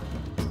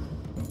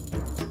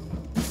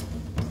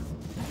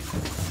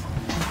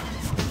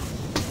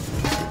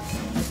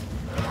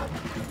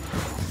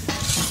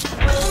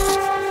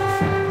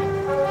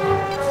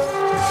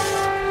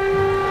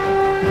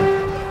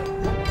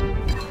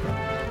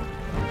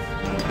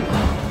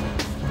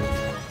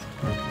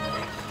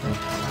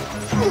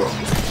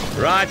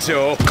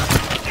 Righto.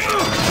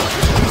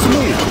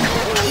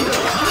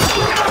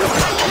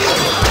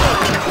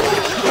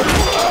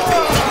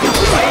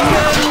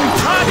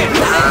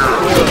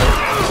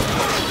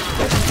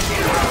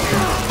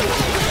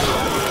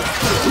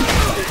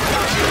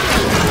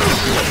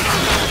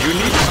 You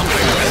need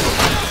something, Red?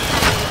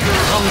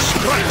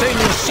 Constructing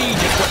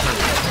siege equipment.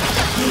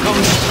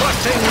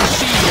 Constructing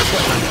siege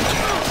equipment.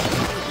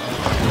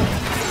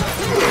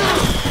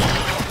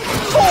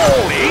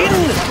 Fall in!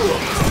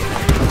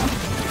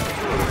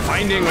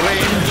 Finding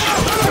range.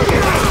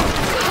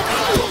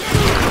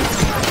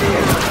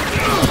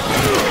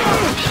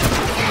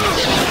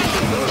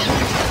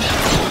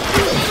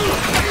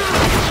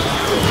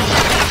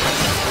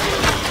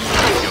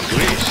 Your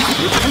Grace.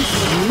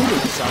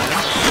 Needed,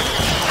 sire.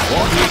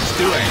 What needs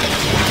doing?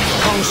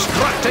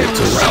 Constructing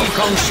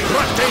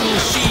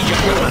siege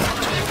equipment.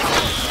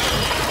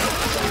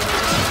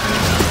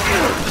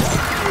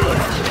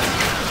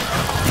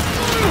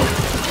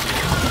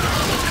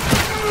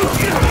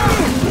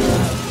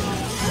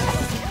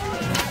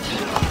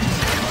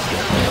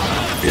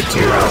 It's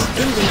around.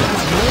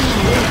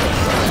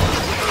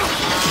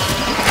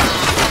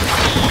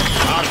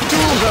 Our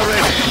tools are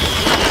ready.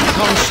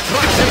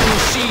 Constructing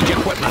siege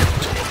equipment.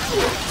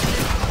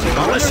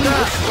 Ballista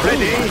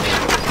ready.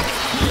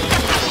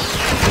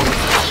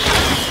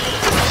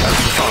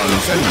 الحصان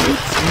سريع.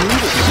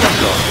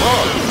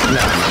 الأبطال.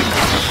 لا من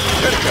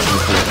أسرع. اركب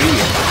مثل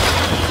الريح.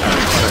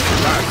 الفرس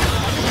تعدو.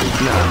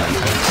 لا من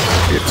أسرع.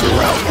 It's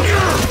around.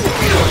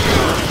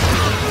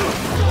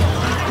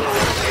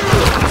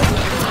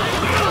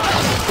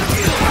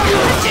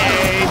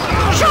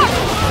 Shot!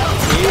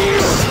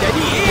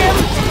 Steady aim!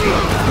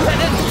 Let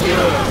it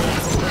go!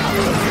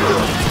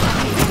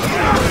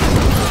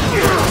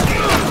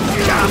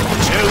 Jump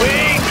 2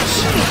 weeks!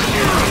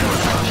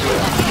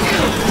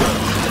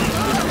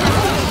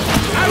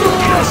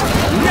 Arrows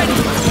ready!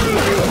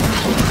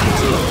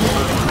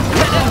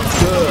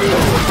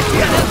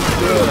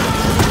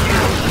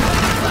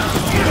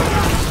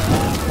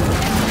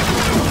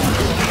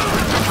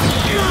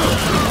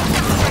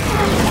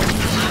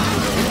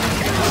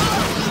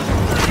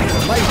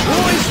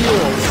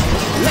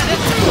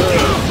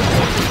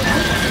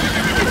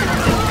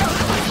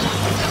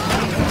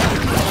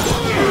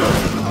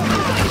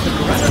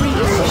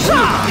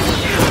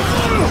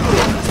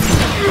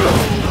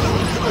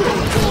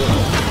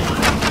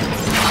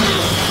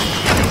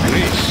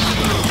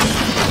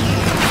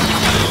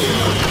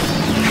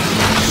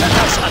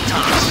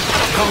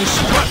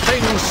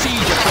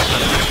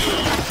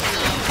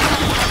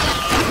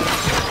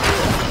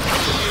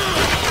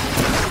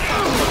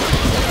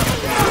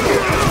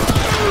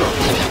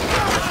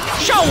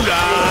 Shoulder!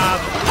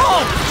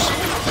 Halt!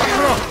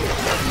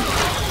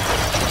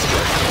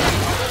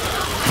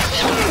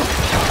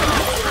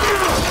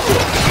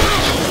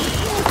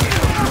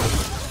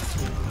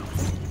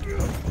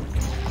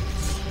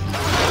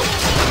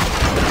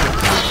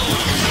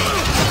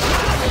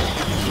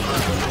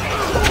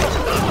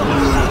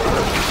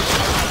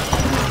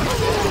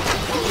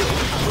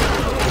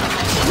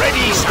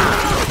 Ready,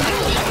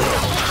 sir!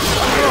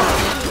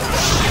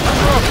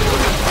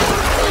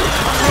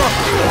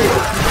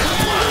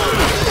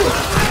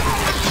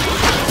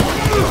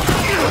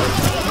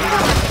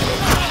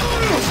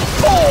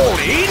 Fall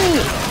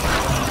in!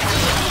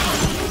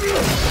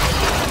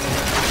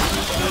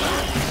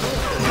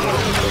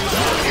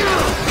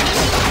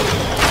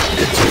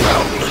 It's a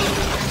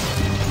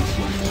rout.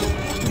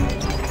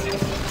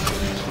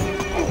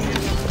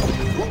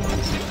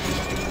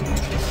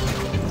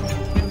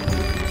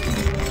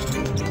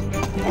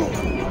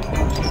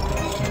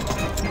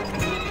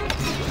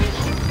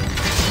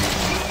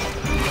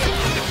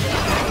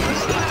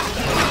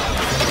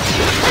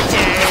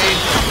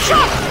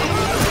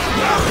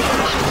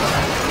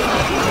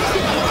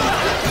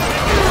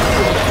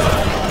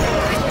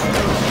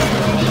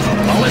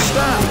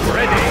 Ballista,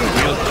 ready.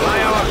 We'll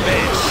try our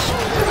best.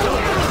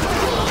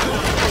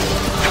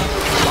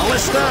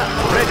 Ballista,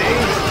 ready.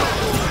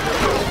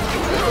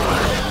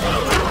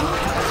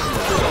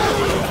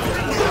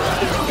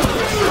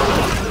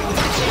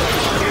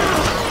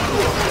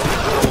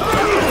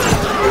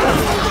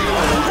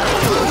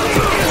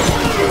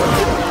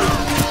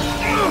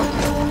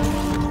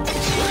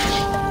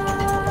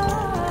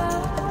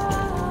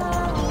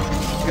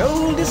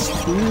 Gold is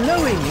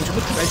flowing into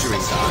the treasury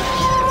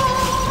side.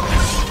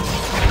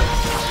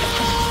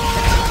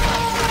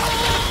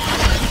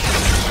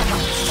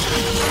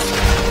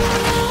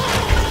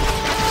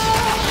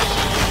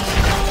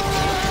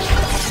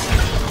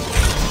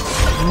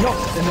 Not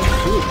enough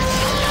goods.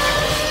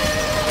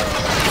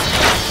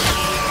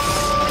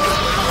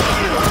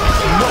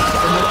 Not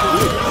enough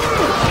goods.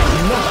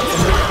 Not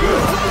enough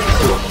goods.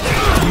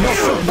 Not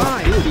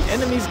survive the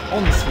enemy's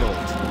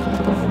onslaught.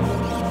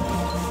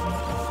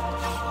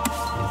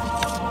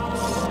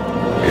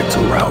 It's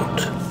a rout.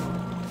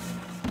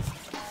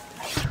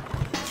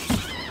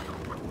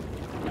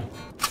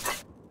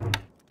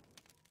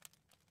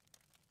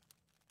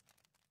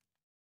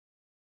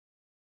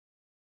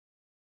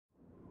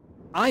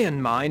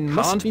 Iron mine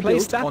must be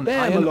placed on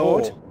there, my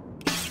lord.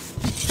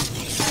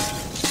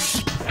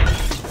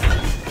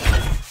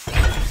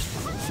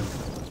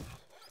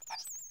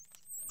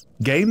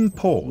 Game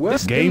paused.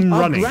 Worst Game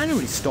our running.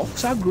 granary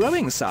stocks are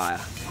growing, sire.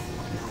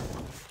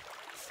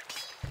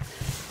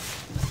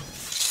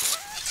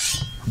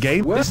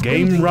 Game Worst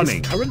game building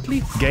running. Is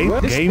currently Game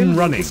worst game building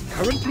running. Is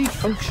currently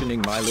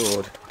functioning, my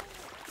lord.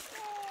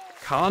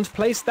 Can't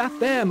place that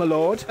there, my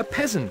lord. A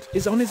peasant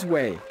is on his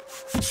way.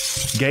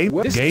 Game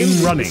Worst game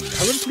building running. Is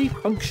currently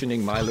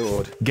functioning, my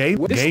lord. Game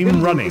Worst game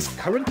building running. Is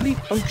currently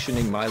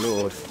functioning, my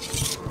lord.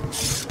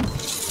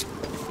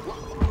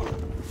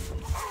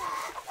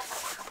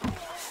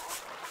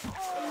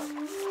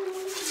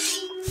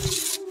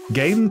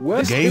 Game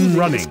Worst game building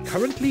running. Is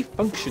currently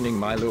functioning,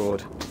 my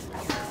lord.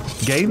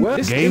 Game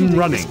Worst game building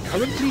running. Is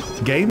currently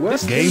Game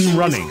worst game building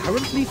running. Is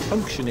currently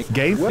functioning.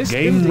 Game Worst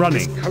game building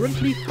running. Is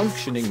currently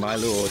functioning, my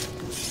lord.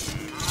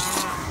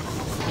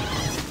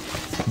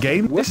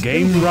 Game Worst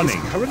game building running.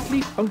 Is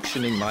currently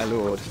functioning, my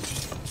lord.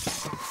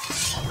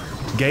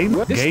 Game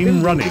This game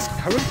building running. Is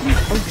currently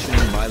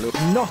functioning, my lord.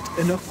 Not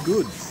enough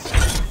goods.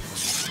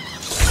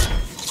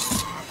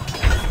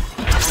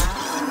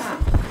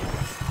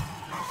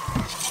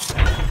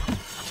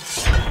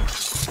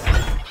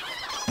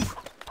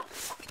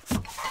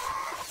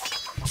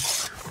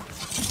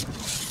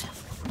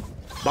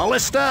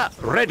 Ballista,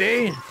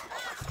 ready.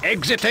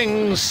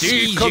 Exiting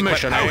siege equipment.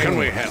 How can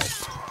we help?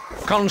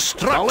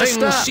 Constructing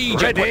Ballista,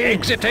 siege ready.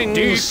 Exiting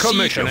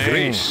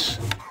Decommissioning.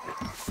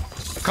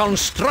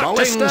 Constructing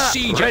Ballista,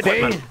 siege ready.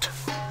 equipment.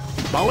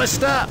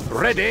 Ballista,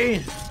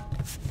 ready.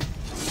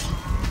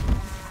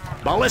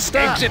 Ballista,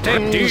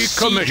 Exiting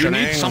decommissioning. siege. You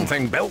need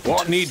something built.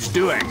 What needs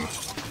doing?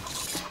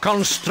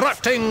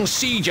 Constructing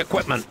siege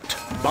equipment.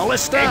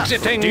 Ballista,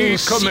 Exiting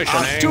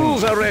decommissioning. Our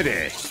tools are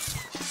ready.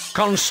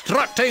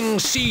 Constructing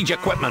siege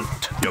equipment.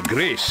 Your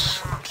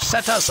Grace,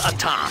 set us a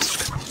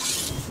task.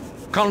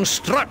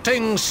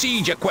 Constructing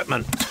siege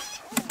equipment.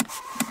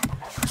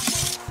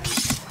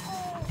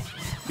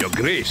 Your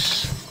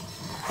Grace.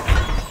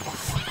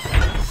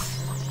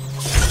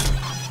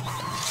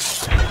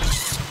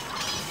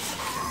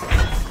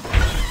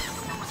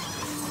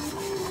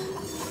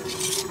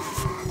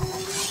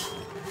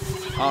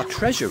 Our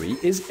treasury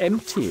is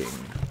emptying.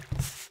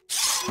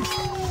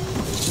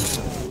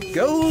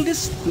 Gold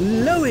is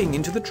flowing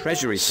into the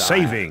treasury side.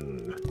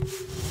 Saving.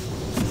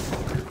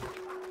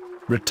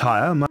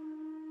 Retire.